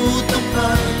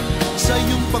matutupad. Sa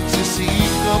iyong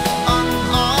pagsisikap, ang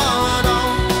araw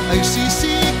ay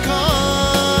sisikat.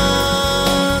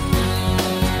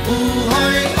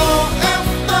 Buhay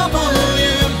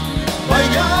OFW,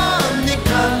 bayani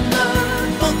ka na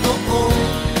totoo.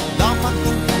 Dapat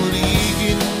kong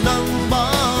purihin ng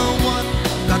bawat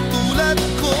katulad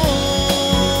ko.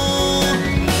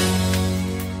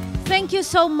 Thank you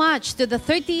so much to the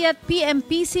 30th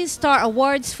PMPC Star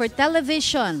Awards for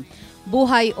Television,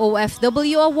 Buhay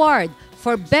OFW Award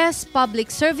for Best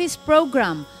Public Service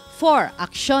Program for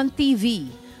Action TV.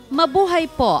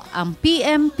 Mabuhay po ang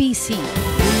PMPC.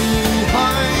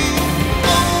 Buhay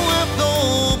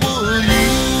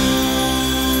OFW.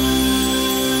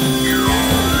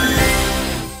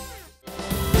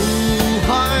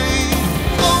 Buhay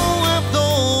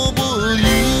OFW.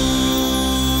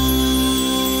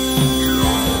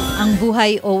 Ang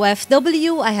Buhay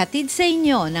OFW ay hatid sa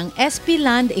inyo ng SP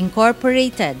Land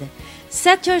Incorporated.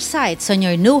 Set your sights on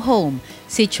your new home,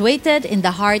 situated in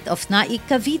the heart of Naik,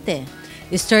 Cavite.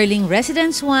 Sterling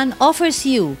Residence 1 offers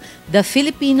you the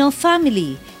Filipino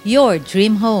family, your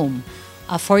dream home.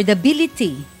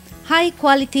 Affordability,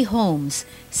 high-quality homes,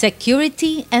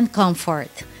 security and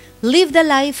comfort. Live the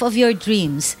life of your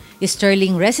dreams.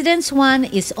 Sterling Residence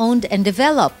 1 is owned and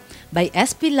developed by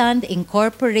SP Land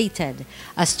Incorporated,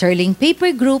 a Sterling Paper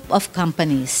Group of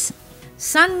companies.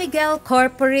 San Miguel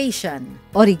Corporation,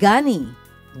 Origani.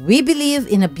 We believe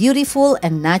in a beautiful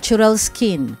and natural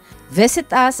skin.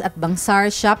 Visit us at Bangsar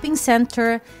Shopping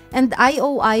Center and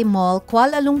IOI Mall,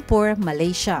 Kuala Lumpur,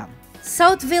 Malaysia.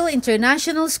 Southville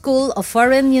International School of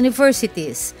Foreign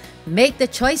Universities. Make the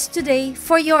choice today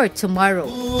for your tomorrow.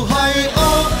 Buhay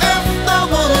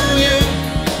OFW,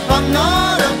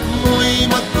 pangarap mo'y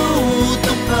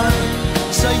matutupad.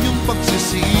 Sa iyong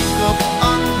pagsisikap,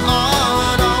 ang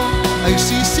araw ay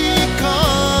sisikat.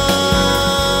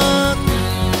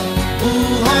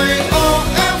 Buhay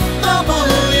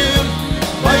OFW,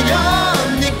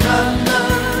 bayani ka na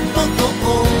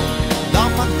totoo.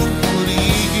 Dapat kong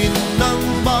purihin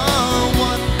ng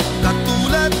bawat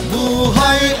katulad.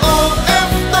 Buhay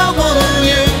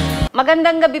OFW.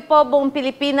 Magandang gabi po buong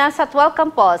Pilipinas at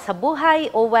welcome po sa Buhay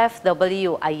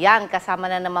OFW. Ayan, kasama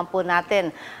na naman po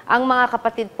natin. Ang mga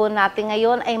kapatid po natin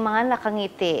ngayon ay mga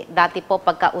nakangiti. Dati po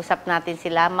pagkausap natin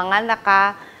sila, mga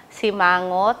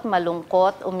nakasimangot,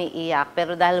 malungkot, umiiyak.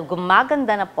 Pero dahil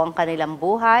gumaganda na po ang kanilang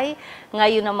buhay,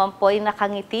 ngayon naman po ay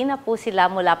nakangiti na po sila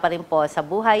mula pa rin po sa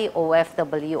Buhay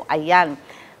OFW. Ayan,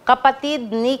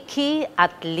 kapatid Nikki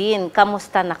at Lynn,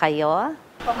 kamusta na kayo?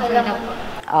 Okay lang po.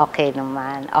 Okay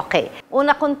naman. Okay.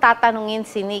 Una kong tatanungin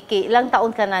si Nikki. Ilang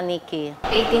taon ka na, Nikki?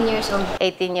 18 years old.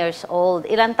 18 years old.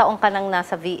 Ilang taon ka nang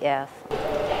nasa VF?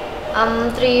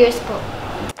 3 years po.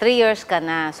 3 years ka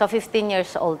na. So, 15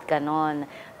 years old ka nun.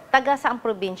 Taga saang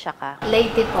probinsya ka?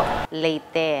 Leyte po.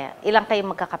 Leyte. Ilang kayo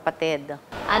magkakapatid?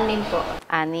 6 po.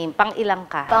 6. Pang ilang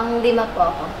ka? Pang-5 po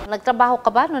ako. Nagtrabaho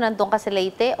ka ba nung nandun ka sa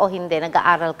Leyte o hindi?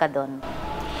 Nag-aaral ka doon?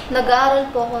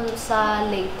 Nag-aaral po ako sa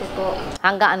Leyte po.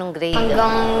 Hanggang anong grade?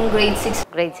 Hanggang grade 6.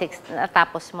 Grade 6.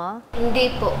 Natapos mo? Hindi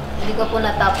po. Hindi ko po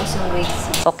natapos yung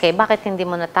grade 6. Okay. Bakit hindi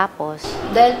mo natapos?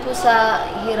 Dahil po sa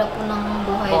hirap po ng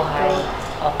buhay po.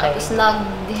 Okay. Tapos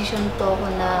nag-decision po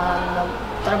ako na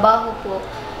magtrabaho po.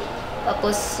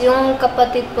 Tapos yung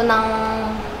kapatid po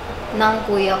ng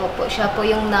kuya ko po, siya po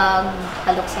yung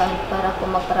nag-alok sa akin para po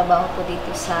magtrabaho po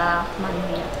dito sa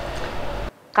Manila.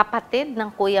 Kapatid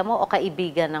ng kuya mo o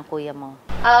kaibigan ng kuya mo?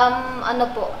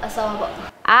 Ano po, asawa po.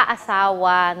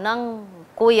 Asawa ng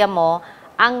kuya mo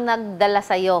ang nagdala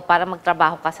sa'yo para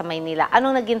magtrabaho ka sa Maynila.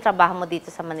 Anong naging trabaho mo dito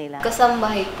sa Manila?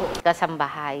 Kasambahay po.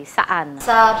 Kasambahay. Saan?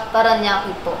 Sa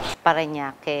Paranaque po.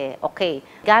 Parañaque. Okay.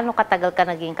 Gaano katagal ka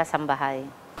naging kasambahay?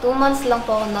 2 months lang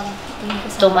po ako naging 2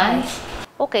 kasambahay. months?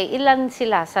 Okay. Ilan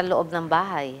sila sa loob ng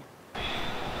bahay?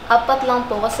 4 lang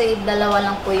po kasi 2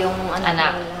 lang po yung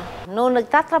anak nila. Noong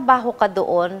nagtatrabaho ka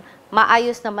doon,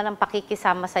 maayos naman ang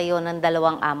pakikisama sa iyo ng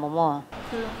 2 amo mo.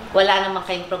 Wala naman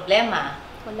kayong problema.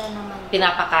 Wala naman.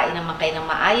 Pinapakain naman kayo ng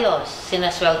maayos.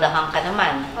 Sinasweldahan ka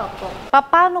naman. Opo.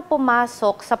 Paano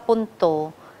pumasok sa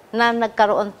punto na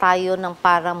nagkaroon tayo ng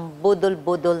parang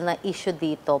budol-budol na issue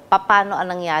dito? Paano ang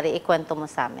nangyari? Ikwento mo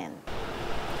sa amin.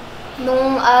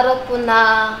 Nung araw po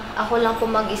na ako lang po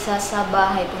mag-isa sa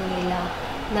bahay po nila,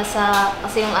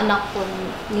 kasi yung anak po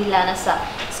nila nasa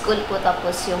school po,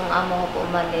 tapos yung amo ko po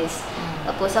umalis.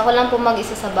 Tapos ako lang po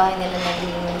mag-isa sa bahay nila,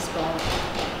 naglilinis po ako.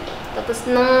 Tapos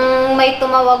nung may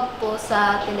tumawag po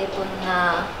sa telepono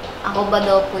na ako ba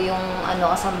daw po yung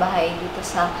kasambahay dito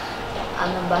sa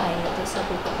bahay nito,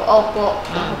 sabi ko po, opo,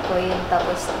 ako po yun.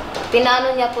 Tapos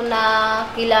pinano niya po na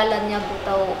kilala niya po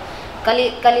daw,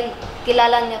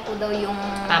 kilala niya po daw yung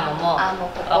amo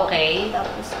ko po. Okay.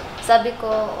 Tapos sabi ko,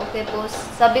 okay po.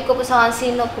 Sabi ko po sa kanya,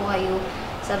 sino po kayo?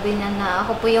 Sabi niya na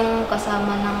ako po yung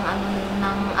kasama ng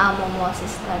amo mo,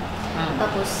 assistant.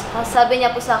 Tapos sabi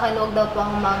niya po sa akin, huwag daw po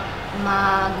ako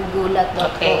magugulat daw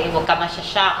po. Okay, huwag ka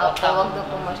masya-shock. Opo, huwag daw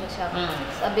po masya-shock.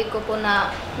 Sabi ko po na,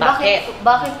 Bakit?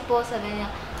 bakit po? Sabi niya,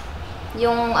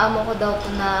 yung amo ko daw po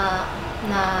na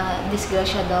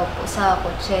disgrasya daw po sa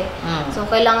kotse. So,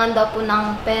 kailangan daw po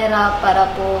ng pera para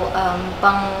po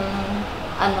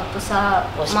po sa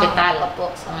Hospital.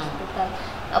 Po, sa hospital.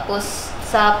 Tapos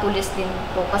sa pulis din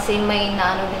po kasi may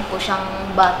din po siyang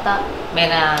bata. May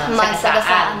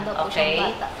sagasaan daw po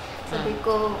siyang bata. Sabi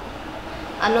ko,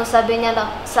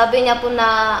 sabi niya po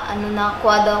na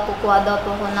kuha daw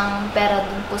po ako ng pera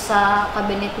dun po sa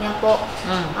cabinet niya po.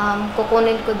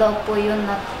 Kukunin ko daw po yun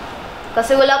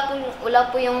kasi wala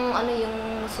po yung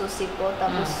yung susi po.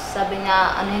 Tapos sabi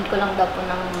niya, anuhin ko lang daw po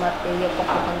ng martilyo po.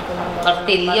 Kukunin ko lang daw po ng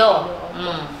martilyo.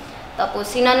 Tapos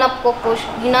hinanap ko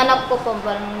po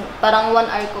parang 1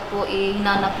 hour ko po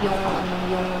hinanap yung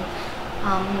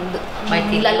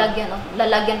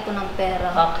lalagyan po ng pera.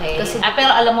 Okay. Kasi,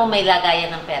 pero alam mo may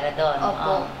lagayan ng pera doon.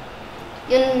 Opo.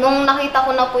 Yun, nung nakita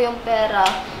ko na po yung pera,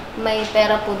 may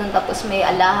pera po dun, tapos may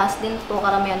alahas din po,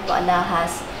 karamihan po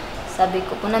alahas. Sabi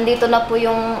ko po, nandito na po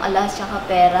yung alahas tsaka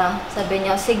pera. Sabi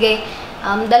niya, sige,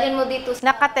 dalhin mo dito.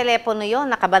 Nakatelepono yun?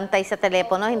 Nakabantay sa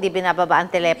telepono? Hindi binababa ang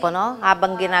telepono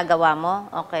habang ginagawa mo?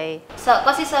 Okay.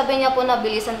 Kasi sabi niya po,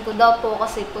 nabilisan ko daw po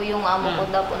kasi po yung amo ko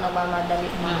daw po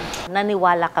nagmamadali.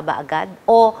 Naniwala ka ba agad?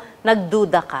 O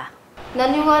nagduda ka?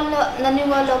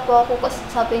 Naniwala po ako kasi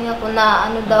sabi niya po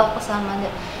na ano daw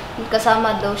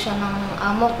kasama daw siya ng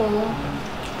amo ko.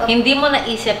 Hindi mo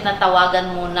naisip na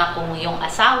tawagan muna kung yung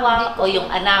asawa o yung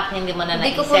anak, hindi mo na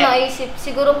naisip? Hindi ko po naisip.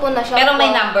 Siguro po na siya. Pero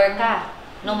may number ka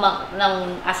ng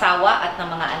asawa at ng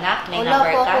mga anak? May wala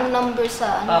number po ka? akong number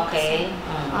sa Okay.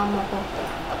 sa amo ko.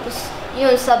 Tapos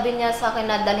yun, sabi niya sa akin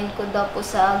na dalhin ko daw po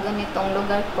sa ganitong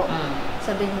lugar po.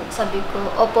 Sabi ko,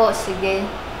 opo, sige.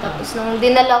 Tapos nung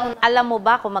dinala ko, Alam mo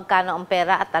ba kung magkano ang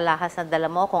pera at alahas na dala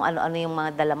mo? Kung ano-ano yung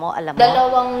mga dala mo? Alam mo?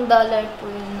 $2 po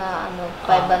yun na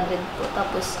 500 po.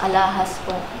 Tapos alahas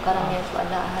po, karamihan po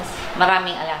alahas.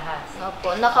 Maraming alahas.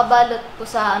 Opo, nakabalot po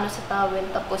sa sa towel,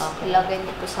 tapos ilagay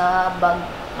niyo po sa bag.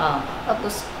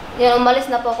 Tapos yun,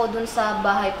 umalis na po ako dun sa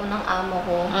bahay po ng amo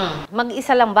ko.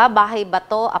 Mag-isa lang ba? Bahay ba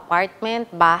to? Apartment?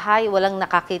 Bahay? Walang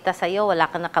nakakita sa'yo? Wala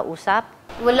kang nakausap?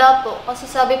 Wala po. Kasi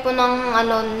sabi po ng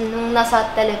nung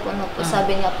nasa telepono po,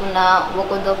 sabi niya po na wag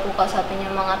ko daw po kasapin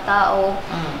yung mga tao.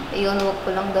 Yun, wag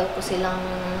ko lang daw po silang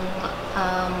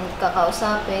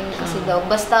kakausapin. Kasi daw,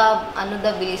 basta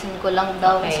daw, bilisan ko lang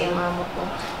daw kasi yung amo ko.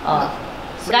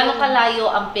 Gano'ng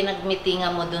kalayo ang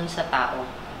pinagmitingan mo dun sa tao?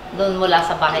 Doon mula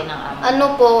sa bahay ng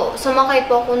amo?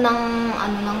 Sumakay po ako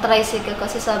ng tricycle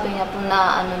kasi sabi niya po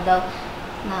na daw,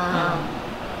 na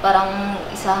parang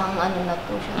isang na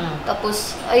po siya.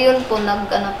 Tapos, ayun po,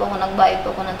 nagbayad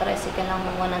po ako ng tricycle ng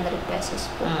 100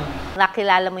 pesos po.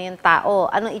 Nakilala mo yung tao.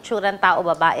 Anong itsura ng tao?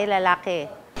 Babae, lalaki?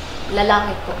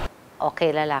 Lalaki po.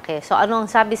 Okay, lalaki. So, ano ang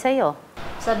sabi sa'yo?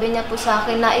 Sabi niya po sa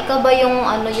akin na ikaw ba yung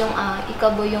ikaw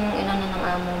ba yung inano ng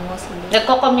amo mo?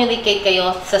 Nagko-communicate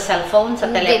kayo sa cellphone, sa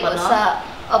telepono?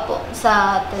 Opo,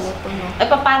 sa telepono.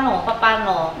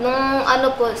 Paano? Nung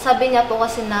po, sabi niya po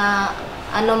kasi na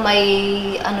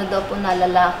may daw po na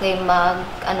lalaki daw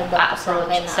po sa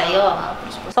akin sa'yo.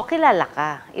 So, kilala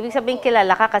ka. Ibig sabihin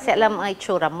kilala ka kasi alam ang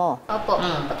itsura mo. Opo.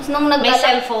 Tapos nung may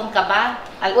cellphone ka ba?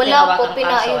 Wala po,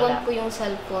 pinaiwan ko yung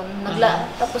cellphone.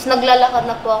 Tapos naglalakad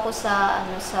na po ako sa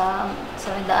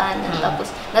may daanan.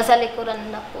 Tapos nasa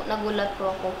likuran na po, nagulat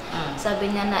po ako.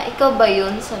 Sabi niya na, ikaw ba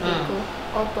yun? Sabi ko,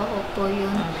 opo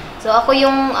yun. So ako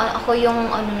yung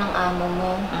ng amo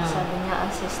mo. Sabi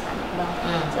niya, assistant ba?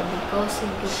 Sabi ko,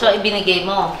 sige. So ibinigay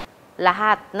mo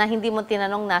lahat na hindi mo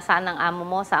tinanong nasaan ang amo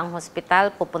mo, sa ang hospital,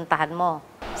 pupuntahan mo?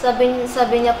 Sabi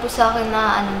niya po sa akin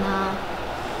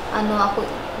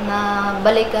na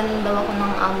balikan daw ako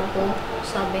ng amo ko.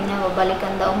 Sabi niya,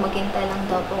 balikan daw, maghintay lang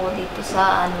daw po ako dito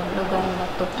sa lugar na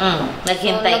to.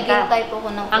 Naghintay ka? Naghintay po ako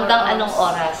ng 4 hours. Hanggang anong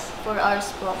oras? 4 hours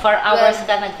po. 4 hours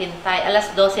ka naghintay? Alas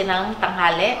 12 ng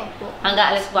tanghali? Opo.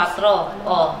 Hanggang alas 4?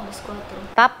 Alas 4.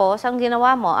 Tapos, ang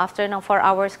ginawa mo, after ng 4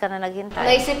 hours ka na naghintay?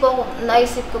 Naisip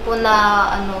ko po na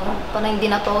parang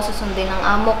hindi na po ako susundin ng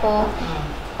amo ko.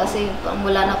 Kasi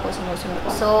wala na po sumusunod.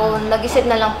 So, nag-isip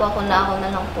na lang po ako na ako na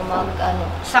lang po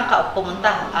Saan ka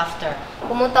pumunta after?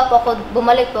 Pumunta po ako,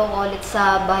 bumalik po ako ulit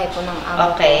sa bahay po ng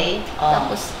amo ko.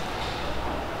 Tapos,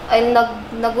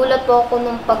 nagulat po ako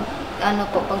nung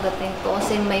pagdating po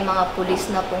kasi may mga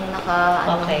pulis na pong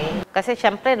Kasi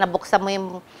syempre, nabuksan mo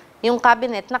yung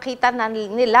cabinet, nakita na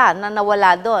nila na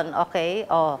nawala doon. Okay?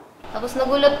 Tapos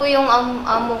nagulat po yung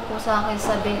amo ko sa akin,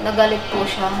 nagalit po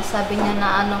siya. Sabi niya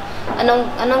na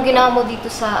anong ginawa mo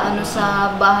dito sa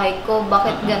bahay ko?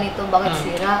 Bakit ganito? Bakit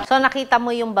sira? So nakita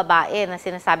mo yung babae na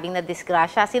sinasabing na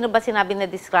disgrasya. Sino ba sinabing na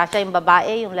disgrasya? Yung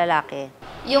babae, yung lalaki?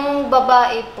 Yung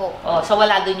babae po. So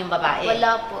wala doon yung babae?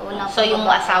 Wala po. So yung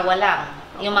asawa lang?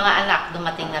 Yung mga anak,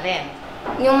 dumating na rin?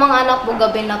 Yung mga anak po,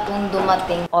 gabi na pong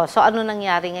dumating. So ano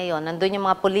nangyari ngayon? Nandun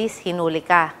yung mga pulis, hinuli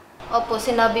ka? Opo,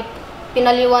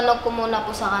 pinaliwanag ko muna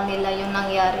po sa kanila yung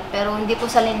nangyari. Pero hindi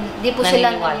po sila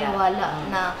naniniwala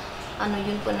na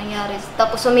yun po nangyari.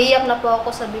 Tapos umiiyak na po ako,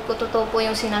 sabi ko, totoo po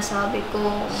yung sinasabi ko.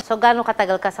 So gaano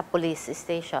katagal ka sa police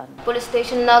station? Police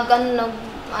station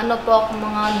po ako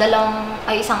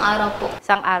isang araw po.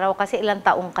 Isang araw? Kasi ilang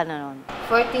taong ka na nun?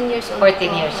 14 years old. 14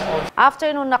 years old.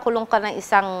 After nung nakulong ka ng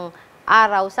isang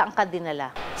araw, saan ka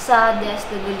dinala? Sa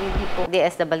DSWD po.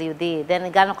 DSWD. Then,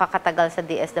 gano'ng kakatagal sa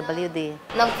DSWD?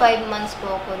 Nag 5 months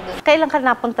po ako doon. Kailan ka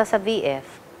napunta sa VF?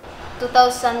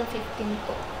 2015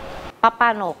 po.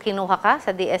 Paano? Kinuha ka sa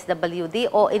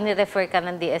DSWD o inirefer ka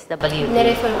ng DSWD?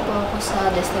 Nirefer po ako sa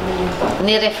DSWD.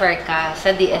 Nirefer ka sa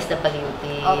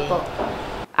DSWD. Opo.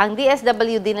 Ang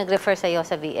DSWD nag-refer sa'yo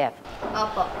sa VF?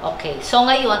 Opo. Okay. So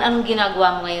ngayon, anong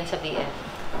ginagawa mo ngayon sa VF?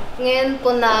 Ngayon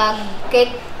po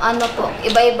kahit ano po,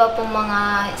 iba-iba po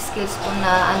mga skills po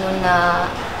na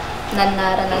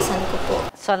naranasan ko po.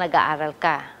 So nag-aaral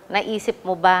ka. Naisip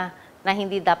mo ba na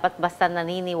hindi dapat basta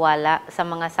naniniwala sa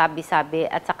mga sabi-sabi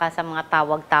at saka sa mga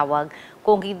tawag-tawag?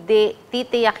 Kung hindi,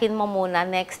 titiyakin mo muna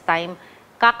next time,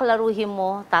 kaklaruhin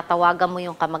mo, tatawagan mo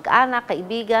yung kamag-anak,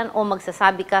 kaibigan, o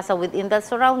magsasabi ka sa within the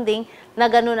surrounding na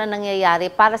ganun ang nangyayari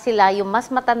para sila yung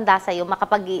mas matanda sa'yo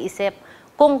makapag-iisip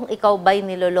kung ikaw ba'y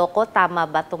niloloko, tama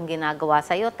ba itong ginagawa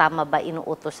sa'yo, tama ba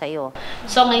inuutos sa'yo.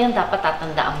 So ngayon dapat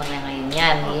tatandaan mo na ngayon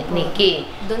yan, Nikki.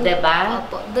 Diba?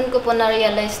 Opo. Doon ko po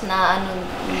na-realize na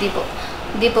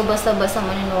hindi po basta-basta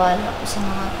maniniwala po sa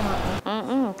mga tao.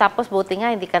 Tapos buti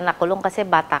nga, hindi ka nakulong kasi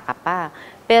bata ka pa.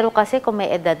 Pero kasi kung may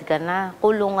edad ka na,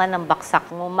 kulungan ng baksak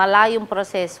mo, malayong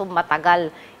proseso, matagal,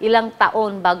 ilang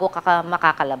taon bago ka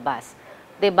makakalabas.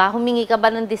 Diba? Humingi ka ba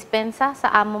ng dispensa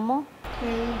sa amo mo?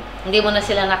 Hindi mo na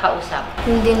sila nakausap?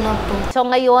 Hindi na po. So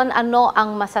ngayon, ano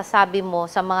ang masasabi mo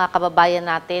sa mga kababayan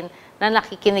natin na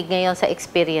nakikinig ngayon sa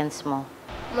experience mo?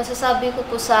 Masasabi ko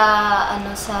po sa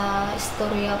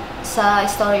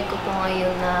story ko po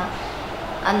ngayon na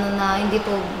hindi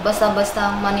po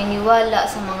basta-basta maniniwala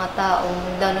sa mga tao,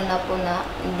 lalo na po na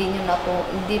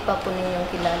hindi pa po ninyong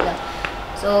kilala.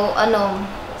 So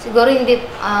siguro hindi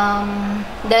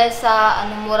dahil sa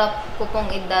mura po pong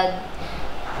edad,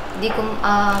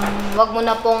 wag mo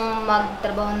na pong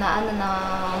magtrabaho na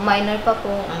minor pa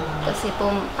po kasi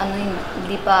po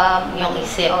hindi pa yung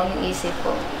isip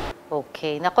po.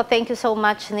 Okay. Nako, thank you so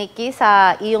much, Nikki,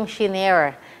 sa iyong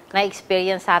shinare na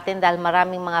experience sa atin dahil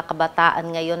maraming mga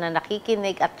kabataan ngayon na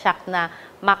nakikinig at tsak na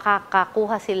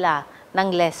makakakuha sila ng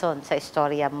lesson sa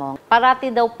istorya mo.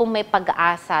 Parati daw po may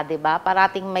pag-asa, di ba?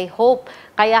 Parating may hope.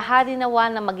 Kaya harinawa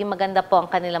na maging maganda po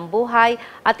ang kanilang buhay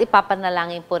at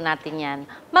ipapanalangin po natin yan.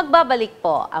 Magbabalik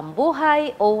po ang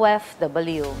Buhay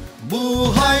OFW.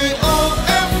 Buhay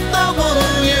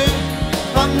OFW,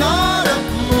 pangarap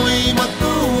mo'y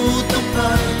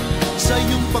matutupad. Sa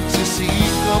iyong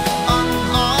pagsisikap, ang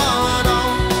araw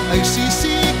ay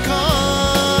sisikat.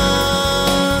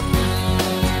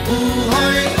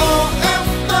 Buhay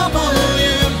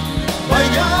OFW,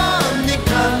 bayani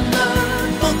ka na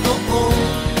totoo.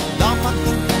 Dapat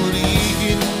kong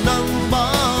purihin ng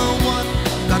bawat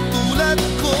katulad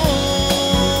ko.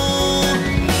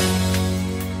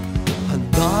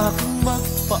 Handa kang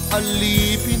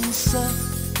magpaalipin sa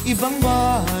ibang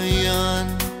bayan.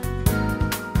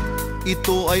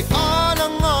 Ito ay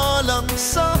alang-alang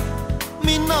sa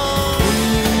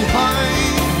Buhay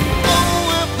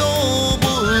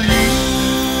OFW.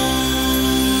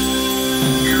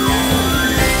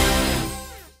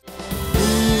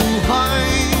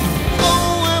 Buhay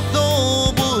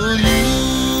OFW.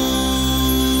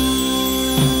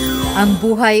 Ang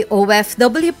Buhay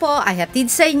OFW po ay hatid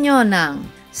sa inyo ng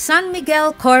San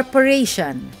Miguel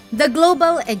Corporation, the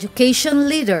Global Education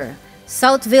Leader,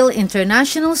 Southville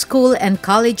International School and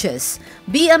Colleges.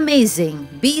 Be amazing,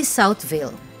 be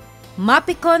Southville.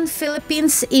 Mapicon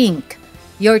Philippines Inc.,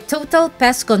 your total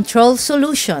pest control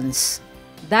solutions.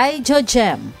 Daijo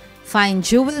Gem, fine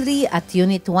jewelry at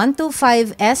Unit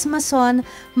 125 S. Mason,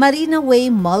 Marina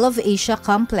Way, Mall of Asia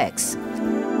Complex.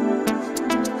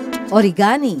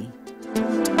 Origani.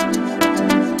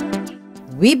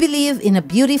 We believe in a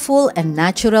beautiful and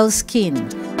natural skin.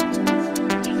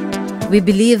 We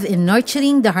believe in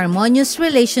nurturing the harmonious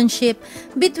relationship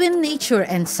between nature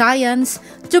and science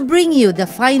to bring you the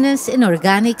finest in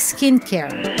organic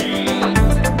skincare.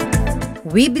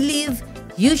 We believe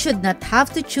you should not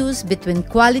have to choose between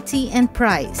quality and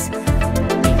price.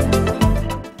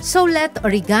 So let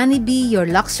Origani be your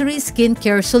luxury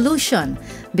skincare solution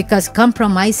because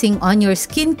compromising on your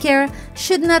skincare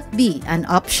should not be an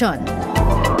option.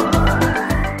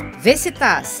 Visit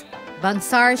us,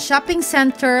 Bangsar Shopping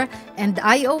Center and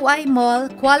IOI Mall,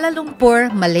 Kuala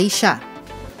Lumpur, Malaysia.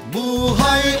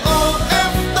 Buhay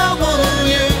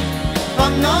OFW,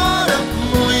 pangarap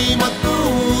mo'y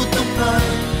matutupad.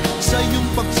 Sa iyong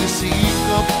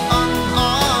pagsisikap, ang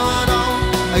araw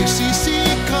ay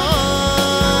sisikat.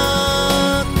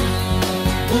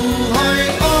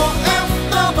 Buhay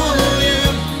OFW,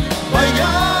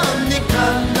 bayani ka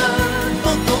na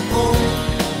totoo.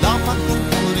 Dapat kong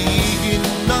purihin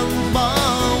ng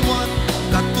bawat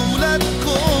katulad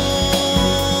ko.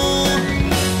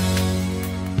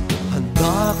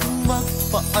 Handa kang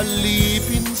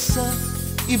magpaalipin sa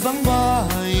ibang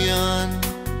bayan.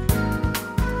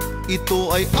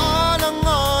 Ito ay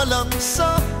alang-alang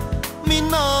sa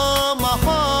minamahal.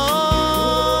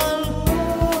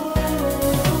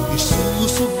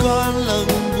 Isusugal ang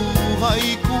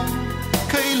buhay kung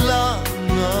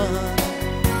kailangan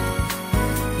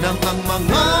nang ang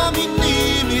mga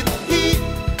minimithi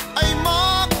ay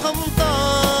makamtan.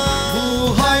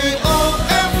 Buhay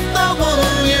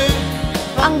OFW.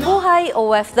 Ang Buhay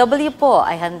OFW po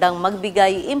ay handang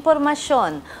magbigay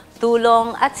impormasyon,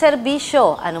 tulong at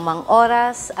serbisyo anumang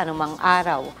oras, anumang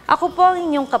araw. Ako po ang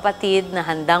inyong kapatid na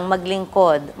handang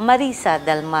maglingkod, Marisa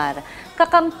Dalmar,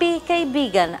 kakampi,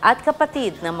 kaibigan at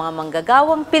kapatid ng mga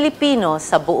manggagawang Pilipino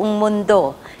sa buong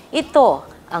mundo. Ito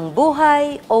ang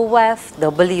Buhay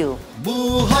OFW.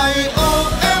 Buhay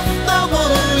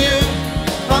OFW,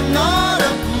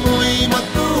 pangarap mo'y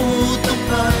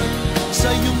matutupad. Sa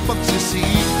iyong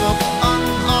pagsisikap ang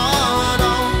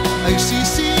araw ay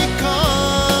sisikat.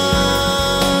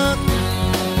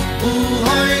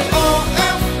 Buhay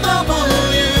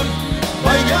OFW,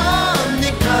 bayani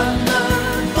ka na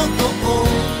totoo.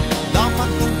 Dapat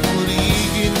kong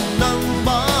purihin ng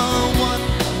bawat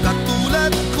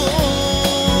katulad ko.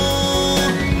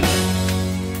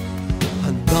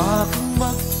 Handa kang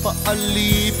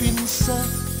magpaalipin sa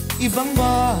ibang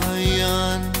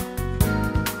bayan.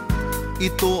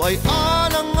 Ito ay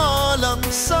alang-alang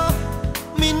sa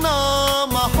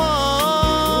minamahal.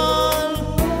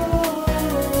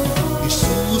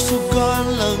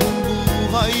 Isusugal ang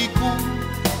buhay kung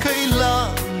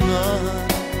kailangan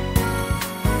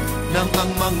nang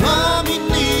ang mga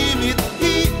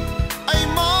minimithi ay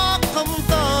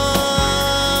makamtan.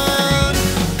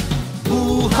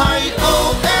 Buhay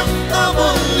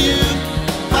OFW,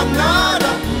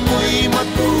 pangarap mo'y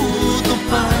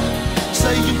matutupad. Sa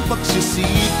iyong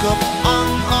pagsisikap ang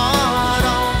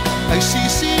araw ay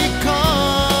sisikat.